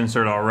custom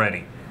insert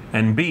already.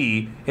 And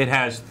B, it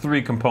has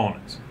 3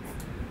 components.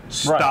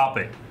 Stop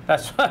it.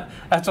 That's what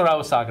I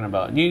was talking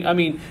about.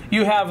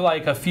 You have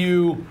like a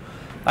few,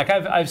 like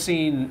I've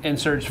seen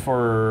inserts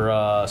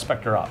for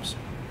Spectre Ops.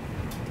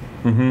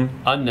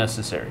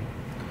 Unnecessary.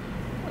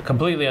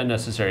 Completely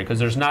unnecessary, because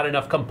there's not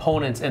enough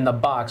components in the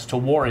box to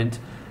warrant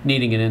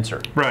needing an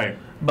insert. Right.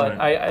 But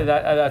right.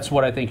 that's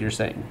what I think you're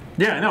saying.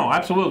 Yeah, no,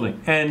 absolutely.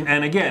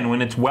 And again,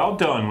 when it's well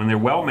done, when they're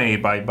well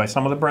made by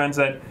some of the brands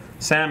that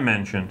Sam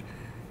mentioned,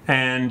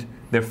 and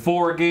they're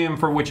for a game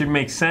for which it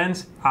makes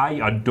sense, I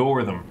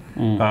adore them.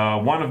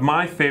 One of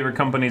my favorite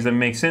companies that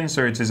makes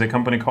inserts is a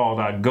company called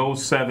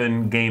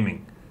Go7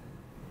 Gaming.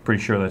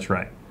 Pretty sure that's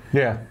right.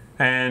 Yeah.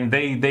 And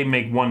they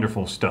make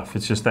wonderful stuff.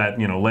 It's just that,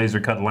 laser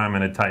cut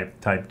laminate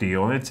type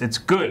deal. And it's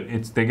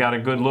good. They got a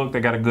good look. They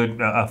got a good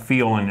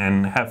feel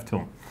and heft to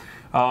them.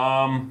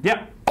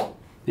 Yeah.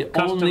 The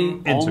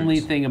only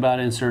thing about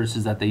inserts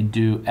is that they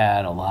do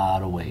add a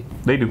lot of weight.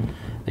 They do.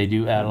 They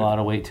do add a lot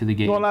of weight to the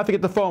game. Well, not to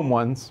get the foam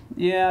ones.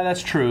 Yeah,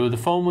 that's true. The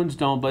foam ones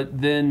don't,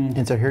 but then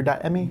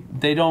InsertHere.me?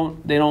 they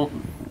don't.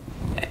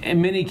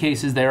 In many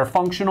cases, they are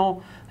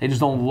functional. They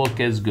just don't look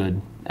as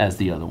good as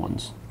the other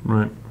ones.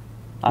 Right.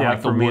 I Yeah, like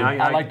the for me, wood.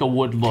 I like the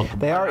wood look.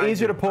 They are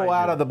easier to pull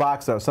out of the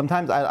box, though.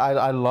 Sometimes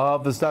I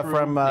love the stuff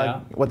from,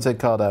 what's it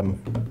called?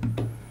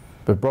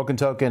 The Broken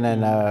Token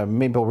and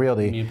Maple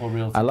Realty. Maple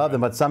Realty. I love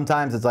them, but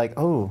sometimes it's like,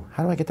 oh,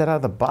 how do I get that out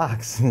of the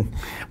box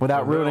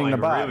without ruining the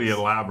box? Really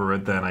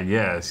elaborate then, I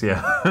guess.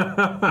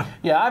 Yeah.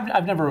 Yeah,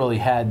 I've never really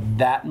had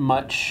that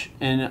much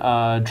in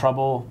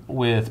trouble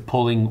with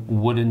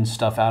pulling wooden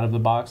stuff out of the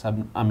box.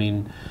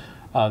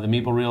 The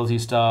Maple Realty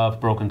stuff,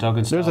 Broken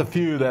Token stuff. There's a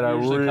few that are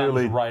usually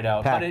really comes right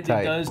out, but packed it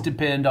tight. does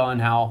depend on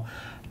how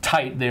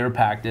tight they're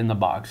packed in the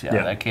box.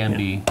 Yeah, that can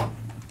be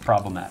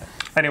problematic.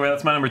 Anyway,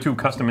 that's my number 2,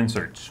 custom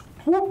inserts.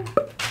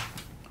 Whoop.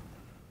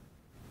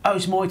 Oh,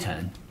 it's my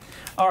turn.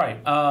 All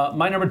right,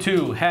 my number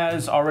 2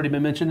 has already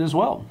been mentioned as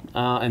well,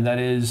 and that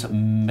is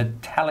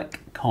metallic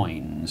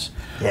coins.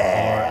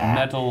 Yeah. Or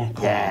metal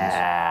coins.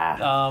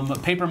 Yeah.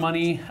 Paper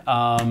money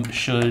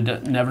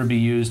should never be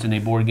used in a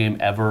board game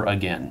ever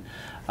again.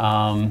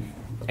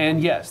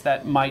 And yes,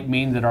 that might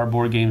mean that our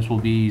board games will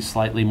be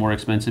slightly more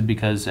expensive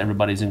because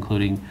everybody's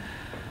including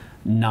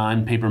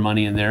non-paper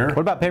money in there. What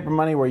about paper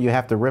money where you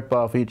have to rip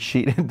off each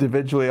sheet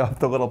individually off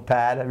the little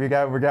pad? Have you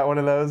ever got one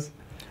of those?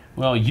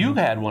 Well, you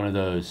had one of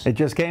those. It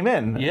just came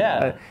in.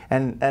 Yeah.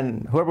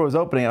 And whoever was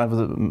opening it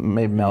was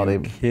maybe Melody.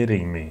 You're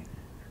kidding me.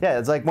 Yeah,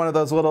 it's like one of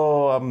those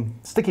little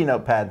sticky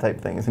notepad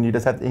type things, and you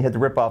had to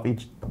rip off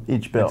each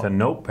bill. It's a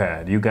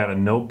notepad. You got a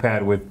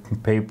notepad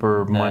with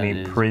paper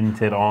money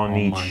printed on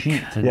each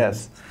sheet.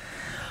 Yes.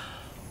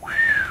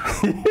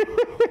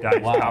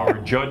 Dice power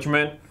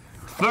judgment,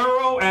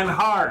 thorough and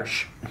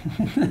harsh.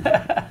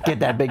 Get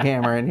that big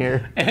hammer in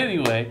here.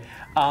 Anyway,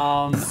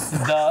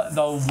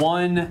 the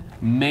one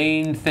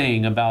main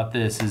thing about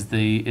this is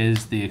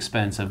the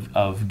expense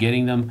of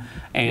getting them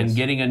and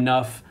getting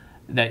enough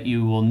that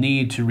you will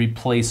need to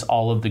replace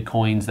all of the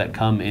coins that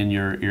come in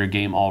your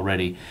game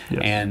already.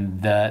 Yes.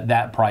 And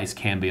that price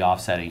can be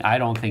offsetting. I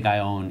don't think I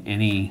own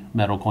any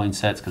metal coin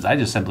sets because I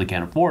just simply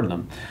can't afford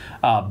them.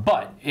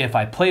 But if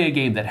I play a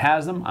game that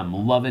has them, I'm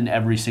loving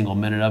every single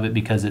minute of it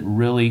because it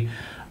really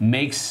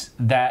makes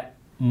that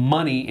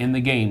money in the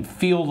game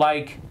feel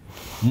like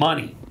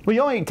money.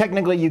 Well,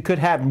 you could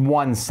have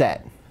one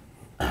set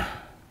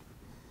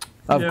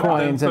of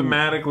coins. And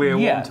thematically, it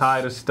won't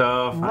tie to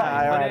stuff.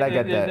 Right, I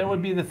get that. There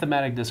would be the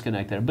thematic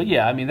disconnect there. But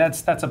yeah, I mean,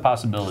 that's a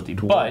possibility.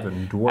 But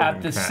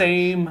at the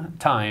same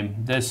time,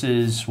 this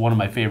is one of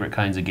my favorite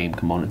kinds of game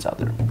components out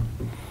there.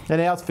 And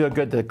they also feel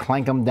good to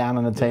clank them down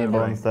on the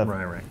table and stuff.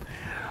 Right.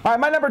 All right,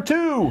 my number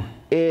 2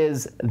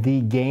 is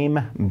the game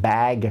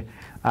bag.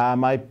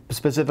 I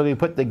specifically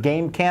put the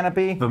game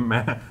canopy.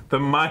 The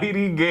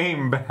mighty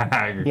game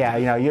bag.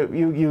 Yeah,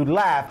 you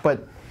laugh,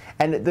 but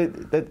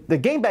the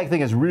game bag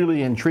thing is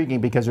really intriguing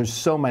because there's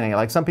so many.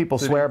 Like some people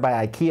swear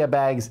by IKEA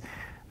bags.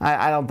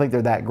 I don't think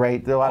they're that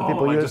great. A lot of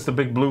people use just the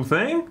big blue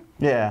thing.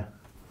 Yeah.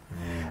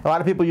 A lot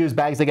of people use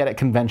bags they get at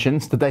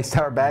conventions, the Dice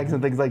Tower bags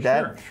and things like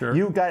that. Sure.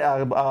 You got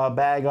a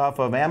bag off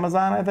of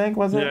Amazon, I think,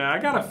 was it? Yeah, I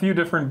got a few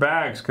different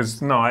bags because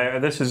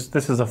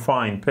this is a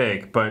fine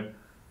pick, but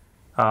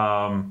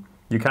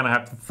you kind of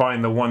have to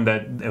find the one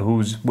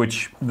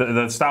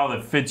the style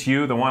that fits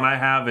you. The one I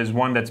have is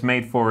one that's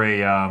made for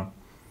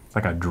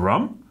like a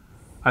drum,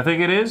 I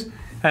think it is.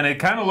 And it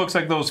kind of looks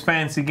like those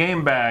fancy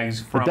game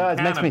bags from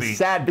Canopy. It does. It makes me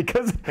sad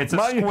because it's a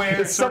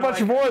square. It's so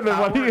much more than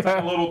what you have. It's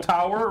like a little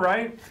tower,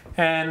 right?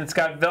 And it's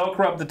got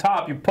Velcro up the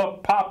top. You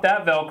pop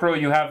that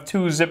Velcro, you have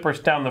 2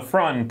 zippers down the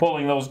front, and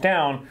pulling those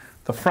down,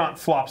 the front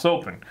flops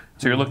open.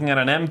 So you're looking at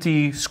an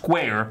empty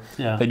square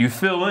that you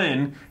fill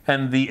in,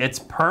 and it's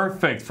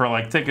perfect for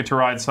like Ticket to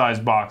Ride size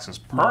boxes.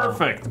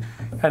 Perfect.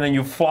 And then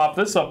you flop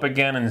this up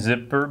again and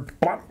zipper,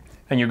 plop,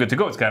 and you're good to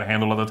go. It's got a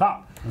handle at the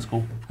top. That's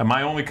cool. And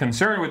my only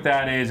concern with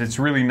that is it's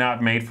really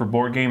not made for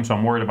board games, so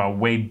I'm worried about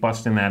Wade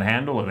busting that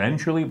handle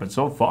eventually, but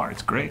so far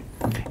it's great.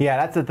 Yeah,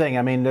 that's the thing.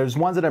 I mean, there's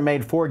ones that are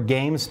made for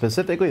games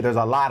specifically. There's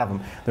a lot of them.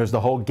 There's the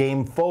whole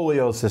game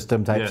folio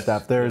system type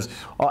stuff.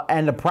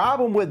 And the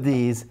problem with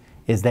these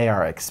is they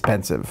are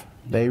expensive.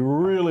 They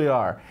really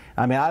are.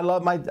 I mean,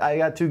 I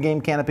got 2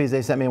 game canopies.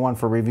 They sent me one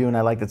for review, and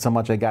I liked it so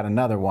much I got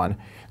another one.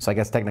 So I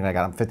guess technically I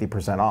got them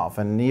 50% off.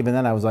 And even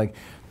then I was like,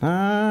 do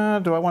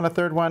I want a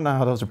third one?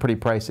 No, those are pretty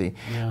pricey.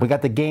 Yeah. We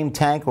got the game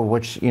tank,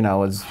 which,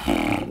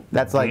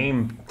 that's like...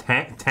 Game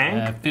tank?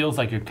 Yeah, it feels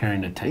like you're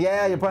carrying a tank.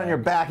 Yeah, you put it on your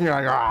back and you're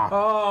like, ah.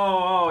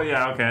 Oh,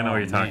 yeah, okay, I know what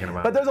you're talking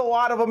about. But there's a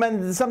lot of them,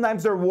 and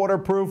sometimes they're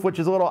waterproof, which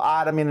is a little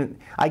odd. I mean,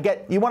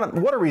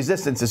 water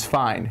resistance is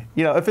fine.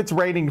 If it's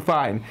raining,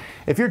 fine.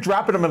 If you're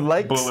dropping them in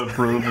lakes...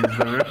 Bulletproof.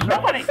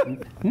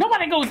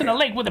 Nobody goes in a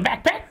lake with a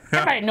backpack.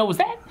 Everybody knows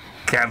that.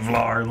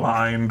 Kevlar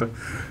lined.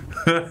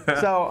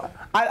 So,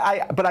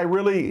 but I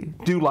really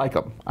do like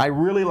them. I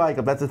really like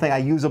them. That's the thing. I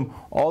use them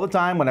all the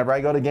time whenever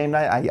I go to game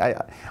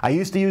night. I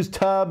used to use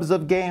tubs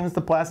of games,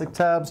 the plastic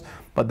tubs,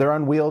 but they're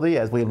unwieldy,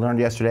 as we learned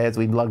yesterday as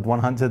we lugged one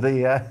onto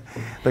the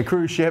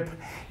cruise ship.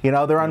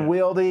 They're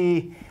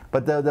unwieldy.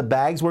 But the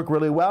bags work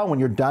really well. When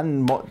you're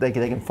done, they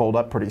can fold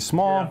up pretty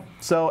small. Yeah.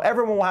 So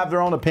everyone will have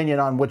their own opinion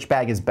on which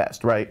bag is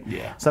best, right?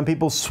 Yeah. Some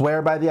people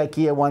swear by the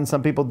IKEA one.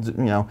 Some people,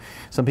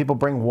 some people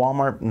bring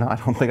Walmart. No, I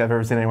don't think I've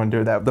ever seen anyone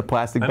do that. The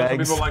plastic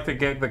bags. Some people like to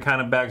get the kind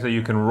of bags that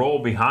you can roll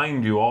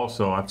behind you.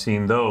 Also, I've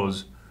seen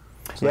those.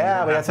 So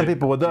yeah, we got some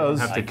people with those.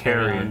 You have to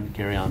carry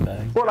on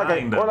bags. Or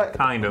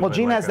kind of. Well,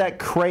 Gene has that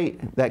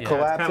crate that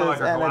collapses. It's kind of like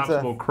a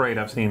collapsible crate.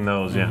 I've seen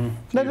those. Yeah.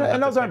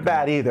 And those aren't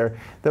bad either.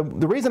 The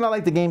reason I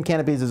like the game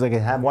canopies is I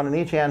can have one in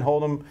each hand,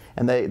 hold them,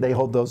 and they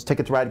hold those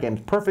Ticket to Ride games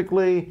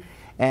perfectly,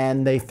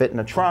 and they fit in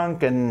a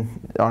trunk and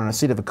on a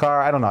seat of a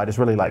car. I don't know. I just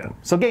really like them.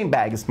 So game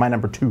bag is my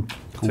number 2.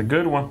 It's a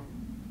good one.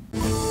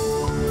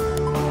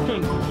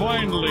 And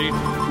finally,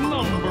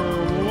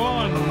 number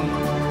 1.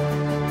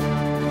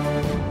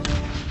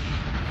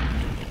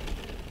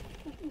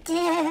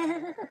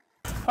 again.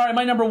 All right,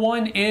 my number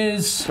 1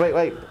 is...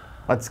 Wait.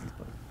 Let's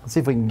see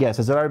if we can guess.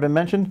 Has it already been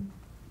mentioned?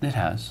 It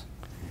has.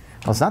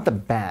 Well, it's not the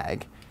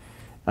bag.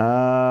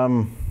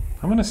 I'm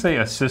going to say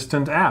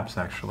assistant apps,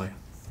 actually.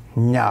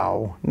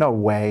 No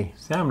way.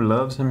 Sam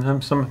loves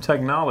him some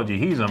technology.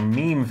 He's a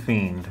meme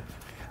fiend.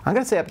 I'm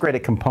going to say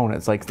upgraded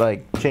components, like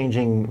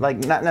changing, like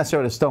not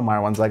necessarily the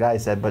Stonemaier ones, like I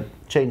said, but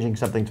changing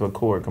something to a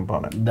cooler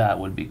component. That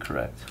would be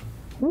correct.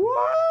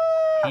 What?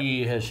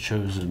 He has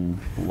chosen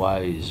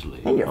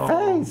wisely. In your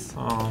face.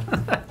 Oh.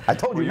 I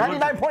told you,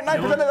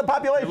 99.9% of the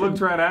population. You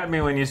looked right at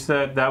me when you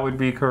said that would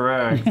be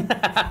correct.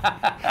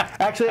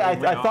 Actually,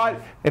 I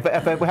thought if it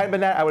hadn't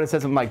been that, I would have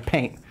said something like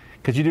paint.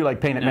 Because you do like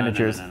painted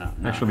miniatures. No.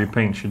 Actually,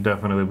 paint should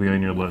definitely be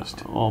on your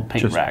list. Well,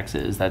 paint racks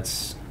is.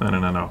 That's...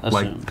 No.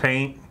 Like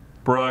paint,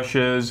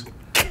 brushes,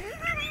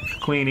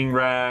 cleaning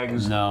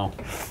rags. No.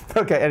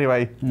 Okay,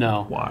 anyway.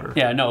 No. Water.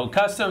 Yeah, no.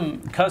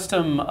 Custom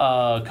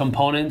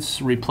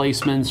components,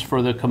 replacements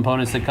for the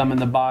components that come in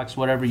the box,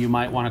 whatever you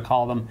might want to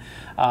call them.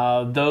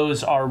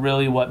 Those are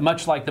really what,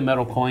 much like the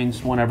metal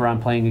coins, whenever I'm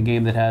playing a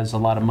game that has a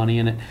lot of money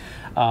in it,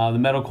 the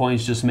metal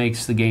coins just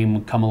makes the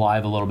game come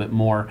alive a little bit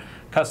more.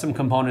 Custom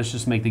components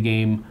just make the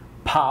game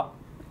pop,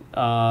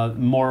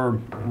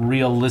 more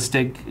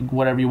realistic,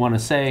 whatever you want to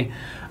say.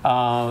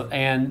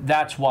 And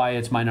that's why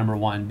it's my number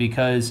 1.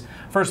 Because,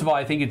 first of all,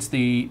 I think it's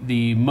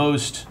the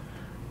most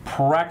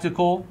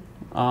practical.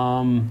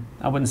 I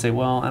wouldn't say,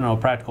 well, I don't know,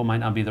 practical might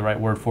not be the right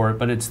word for it,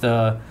 but it's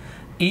the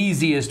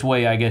easiest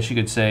way, I guess you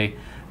could say,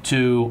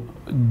 to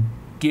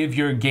give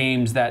your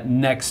games that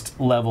next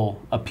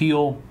level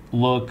appeal,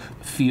 look,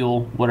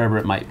 feel, whatever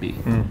it might be.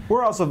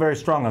 We're also very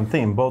strong on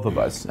theme, both of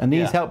us. And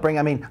these help bring,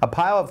 I mean, a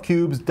pile of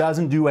cubes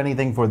doesn't do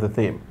anything for the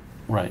theme.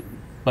 Right.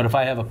 But if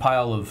I have a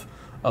pile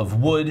of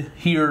wood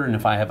here, and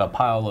if I have a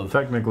pile of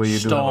technically you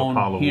do have a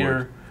pile of here,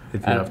 wood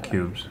if you have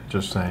cubes.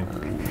 Just saying.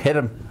 Hit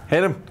him.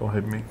 Don't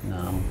hit me.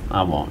 No,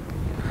 I won't.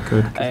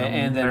 Good.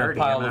 And then a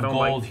pile of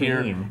gold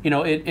here. You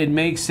know, it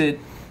makes it,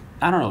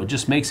 I don't know, it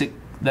just makes it,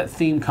 that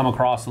theme come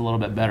across a little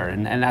bit better,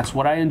 and that's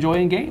what I enjoy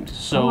in games.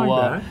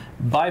 So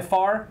by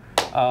far,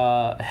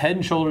 head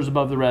and shoulders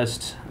above the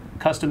rest,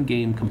 custom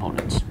game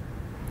components.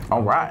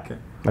 All right,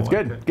 that's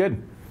good.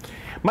 Good.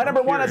 My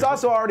number 1 has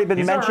also already been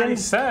mentioned. Already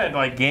said,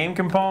 like game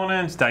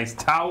components, dice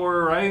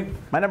tower, right?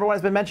 My number 1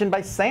 has been mentioned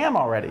by Sam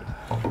already.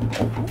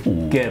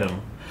 Ooh. Get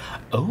him.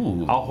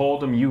 Oh. I'll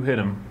hold him. You hit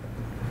him.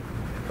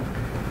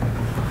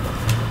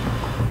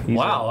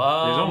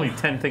 Wow. There's only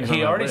 10 things on the list.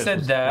 He already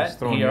said that.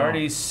 He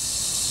already.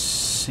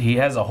 He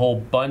has a whole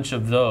bunch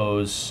of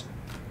those.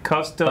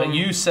 Custom. But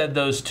you said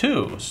those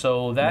too,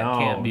 so that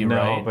can't be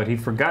right. No, but he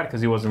forgot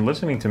because he wasn't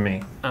listening to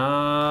me.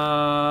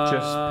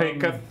 Just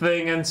pick a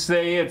thing and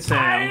say it, Sam.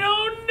 I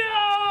don't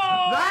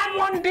know. That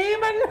one,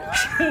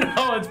 demon.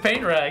 No, it's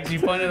paint rags. You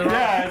pointed the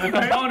wrong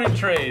component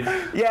trays.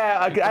 Yeah,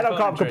 I don't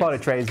call them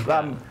component trays.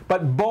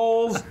 But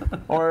bowls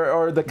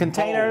or the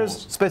containers,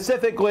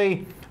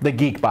 specifically the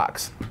Geek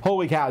Box.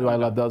 Holy cow, do I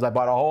love those. I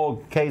bought a whole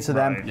case of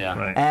them. Yeah.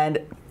 Right. And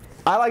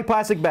I like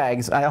plastic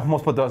bags. I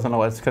almost put those on the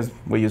list because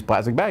we use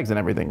plastic bags and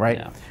everything, right?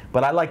 Yeah.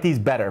 But I like these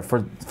better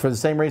for the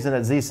same reason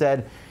that Z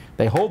said.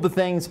 They hold the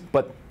things,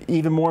 but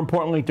even more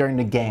importantly, during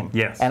the game.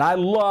 Yes. And I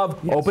love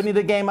opening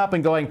the game up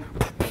and going,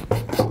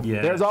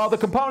 there's all the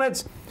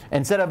components,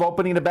 instead of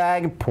opening the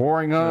bag and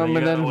pouring them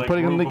and then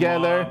putting them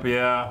together.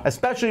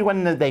 Especially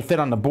when they fit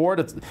on the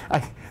board.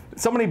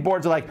 So many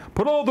boards are like,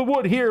 put all the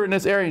wood here in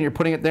this area, and you're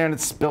putting it there and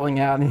it's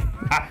spilling out.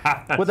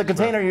 With a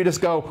container, you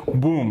just go,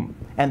 boom.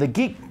 And the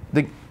Geek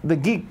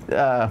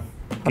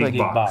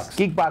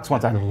Box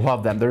ones, I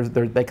love them.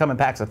 They come in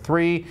packs of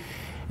 3,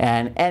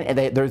 and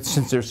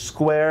since they're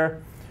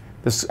square,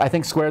 I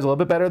think square is a little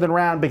bit better than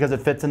round because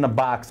it fits in the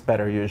box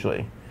better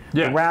usually.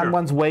 Yeah, the round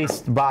ones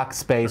waste box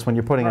space when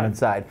you're putting them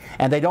inside,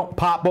 and they don't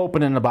pop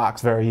open in the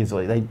box very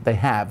easily. They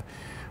have,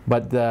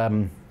 but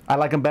I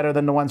like them better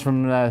than the ones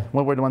from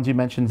what were the ones you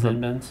mentioned?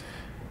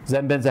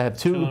 Zen bins that have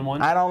 2.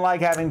 I don't like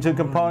having 2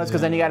 components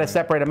because then you got to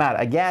separate them out.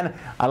 Again,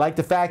 I like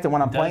the fact that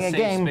when I'm playing a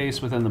game,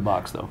 space within the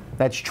box though.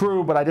 That's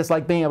true, but I just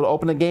like being able to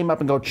open the game up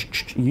and go.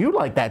 You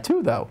like that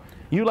too, though.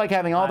 You like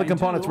having all the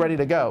components ready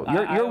to go.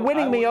 You're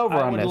winning me over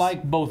on this. I would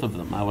like both of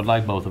them. I would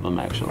like both of them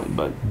actually,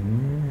 but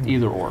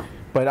either or.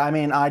 But I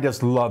mean, I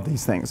just love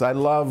these things. I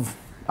love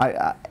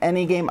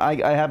any game. I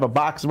have a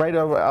box right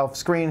off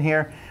screen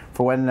here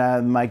for when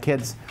my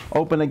kids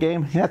open a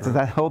game. That's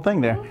that whole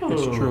thing there.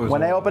 It's true.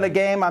 When they open a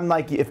game, I'm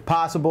like, if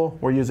possible,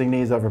 we're using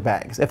these over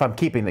bags. If I'm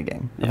keeping the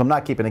game. If I'm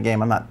not keeping the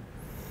game, I'm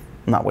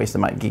not wasting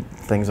my geek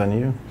things on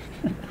you.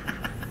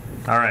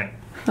 All right.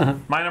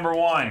 My number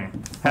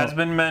 1 has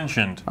been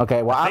mentioned.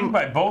 Okay, well, I think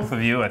by both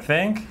of you, I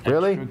think.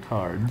 Really? Extra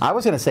cards. I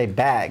was going to say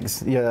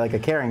bags, like a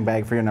carrying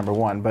bag for your number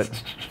 1,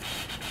 but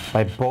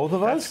by both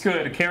of us? That's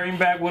good. A carrying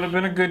bag would have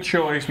been a good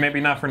choice.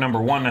 Maybe not for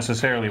number 1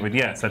 necessarily, but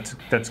yes, that's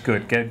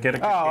good. Get a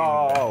good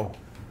carrying bag.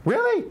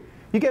 Really?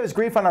 You gave us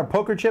grief on our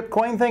poker chip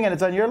coin thing, and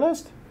it's on your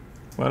list?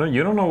 Well,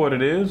 you don't know what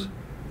it is.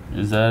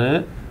 Is that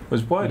it?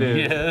 Was what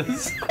is?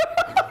 Yes.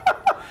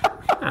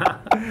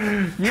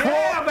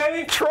 Yeah,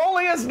 baby.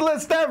 Trolliest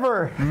list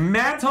ever.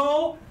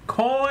 Metal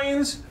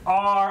coins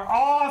are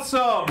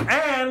awesome.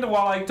 And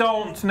while I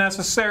don't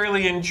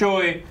necessarily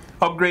enjoy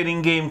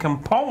upgrading game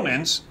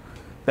components,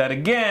 that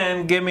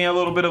again give me a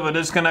little bit of a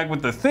disconnect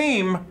with the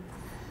theme,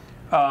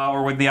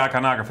 or with the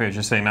iconography, I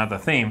should say, not the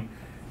theme.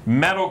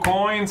 Metal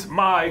coins,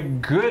 my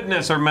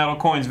goodness, are metal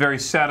coins very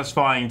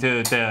satisfying to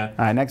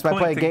all right, next I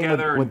play a game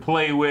together and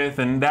play with,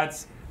 and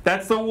that's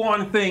the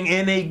one thing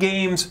in a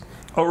game's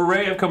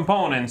array of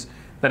components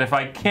that if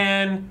I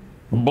can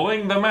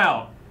bling them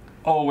out,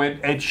 oh,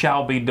 it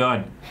shall be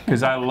done,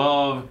 because I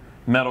love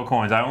metal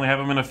coins. I only have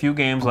them in a few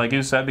games, like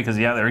you said, because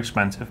yeah, they're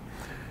expensive.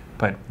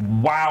 But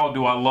wow,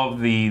 do I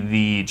love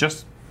the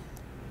just,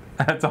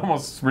 it's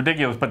almost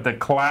ridiculous, but the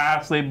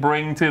class they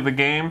bring to the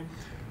game.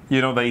 You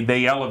know,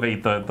 they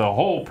elevate the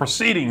whole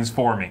proceedings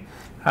for me.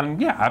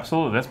 And yeah,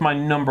 absolutely, that's my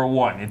number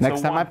one. It's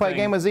next time I play a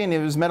game with Zine, it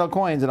was metal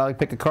coins, and I'll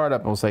pick a card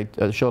up and we'll say,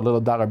 show a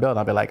little dollar bill, and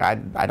I'll be like,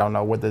 I don't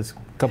know what this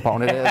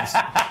component is.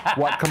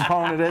 What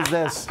component is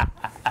this?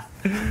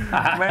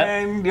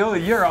 Man,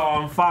 you're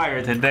on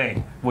fire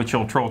today with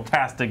your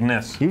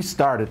trolltasticness. You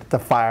started the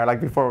fire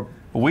like before.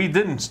 We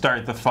didn't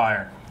start the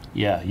fire.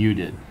 Yeah, you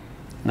did.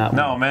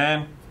 No,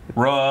 man.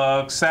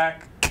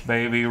 Rucksack,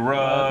 baby,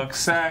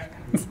 rucksack.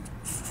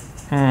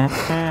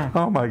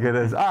 Oh my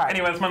goodness. All right.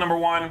 Anyway, that's my number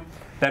one.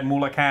 That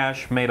Moolah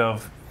Cash made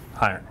of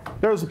iron.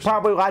 There's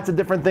probably lots of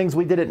different things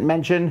we didn't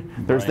mention.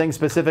 There's things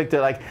specific to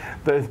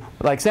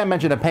like Sam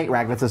mentioned a paint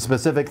rack. That's a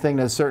specific thing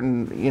to a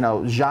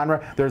certain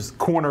genre. There's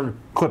corner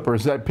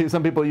clippers that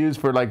some people use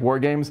for like war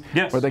games,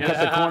 where they cut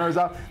the corners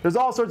off. There's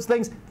all sorts of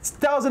things.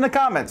 Tell us in the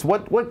comments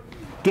what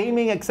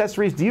gaming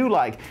accessories do you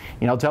like?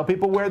 Tell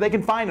people where they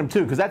can find them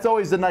too, because that's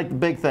always the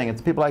big thing.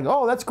 It's people like,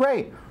 oh, that's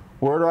great.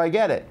 Where do I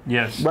get it?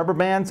 Yes. Rubber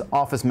bands,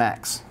 Office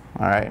Max.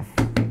 All right.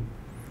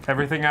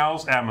 Everything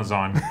else,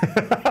 Amazon.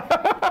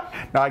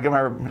 No, I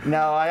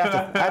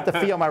have to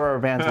feel my rubber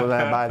bands when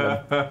I buy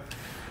them. Oh,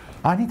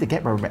 I need to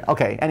get rubber bands.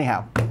 Okay,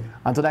 anyhow.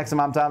 Until next time,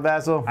 I'm Tom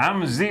Vasel.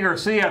 I'm Z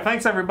Garcia.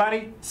 Thanks,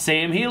 everybody.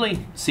 Sam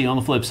Healy. See you on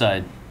the flip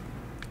side.